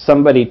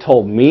somebody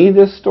told me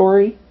this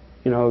story,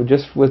 you know,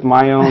 just with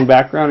my own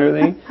background and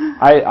everything,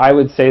 I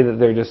would say that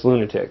they're just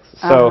lunatics.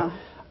 So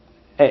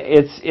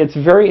it's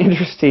very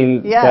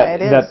interesting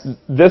that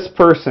this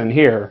person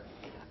here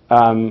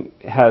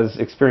has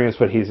experienced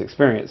what he's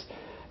experienced,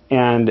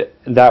 and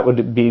that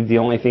would be the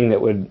only thing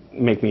that would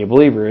make me a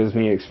believer, is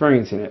me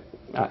experiencing it.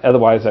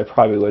 Otherwise, I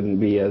probably wouldn't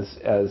be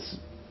as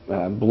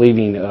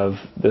believing of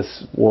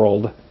this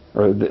world,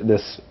 or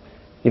this,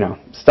 you know,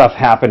 stuff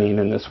happening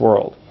in this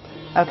world.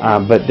 Okay.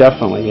 But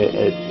definitely,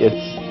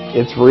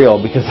 it's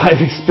real because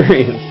I've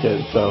experienced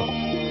it. So.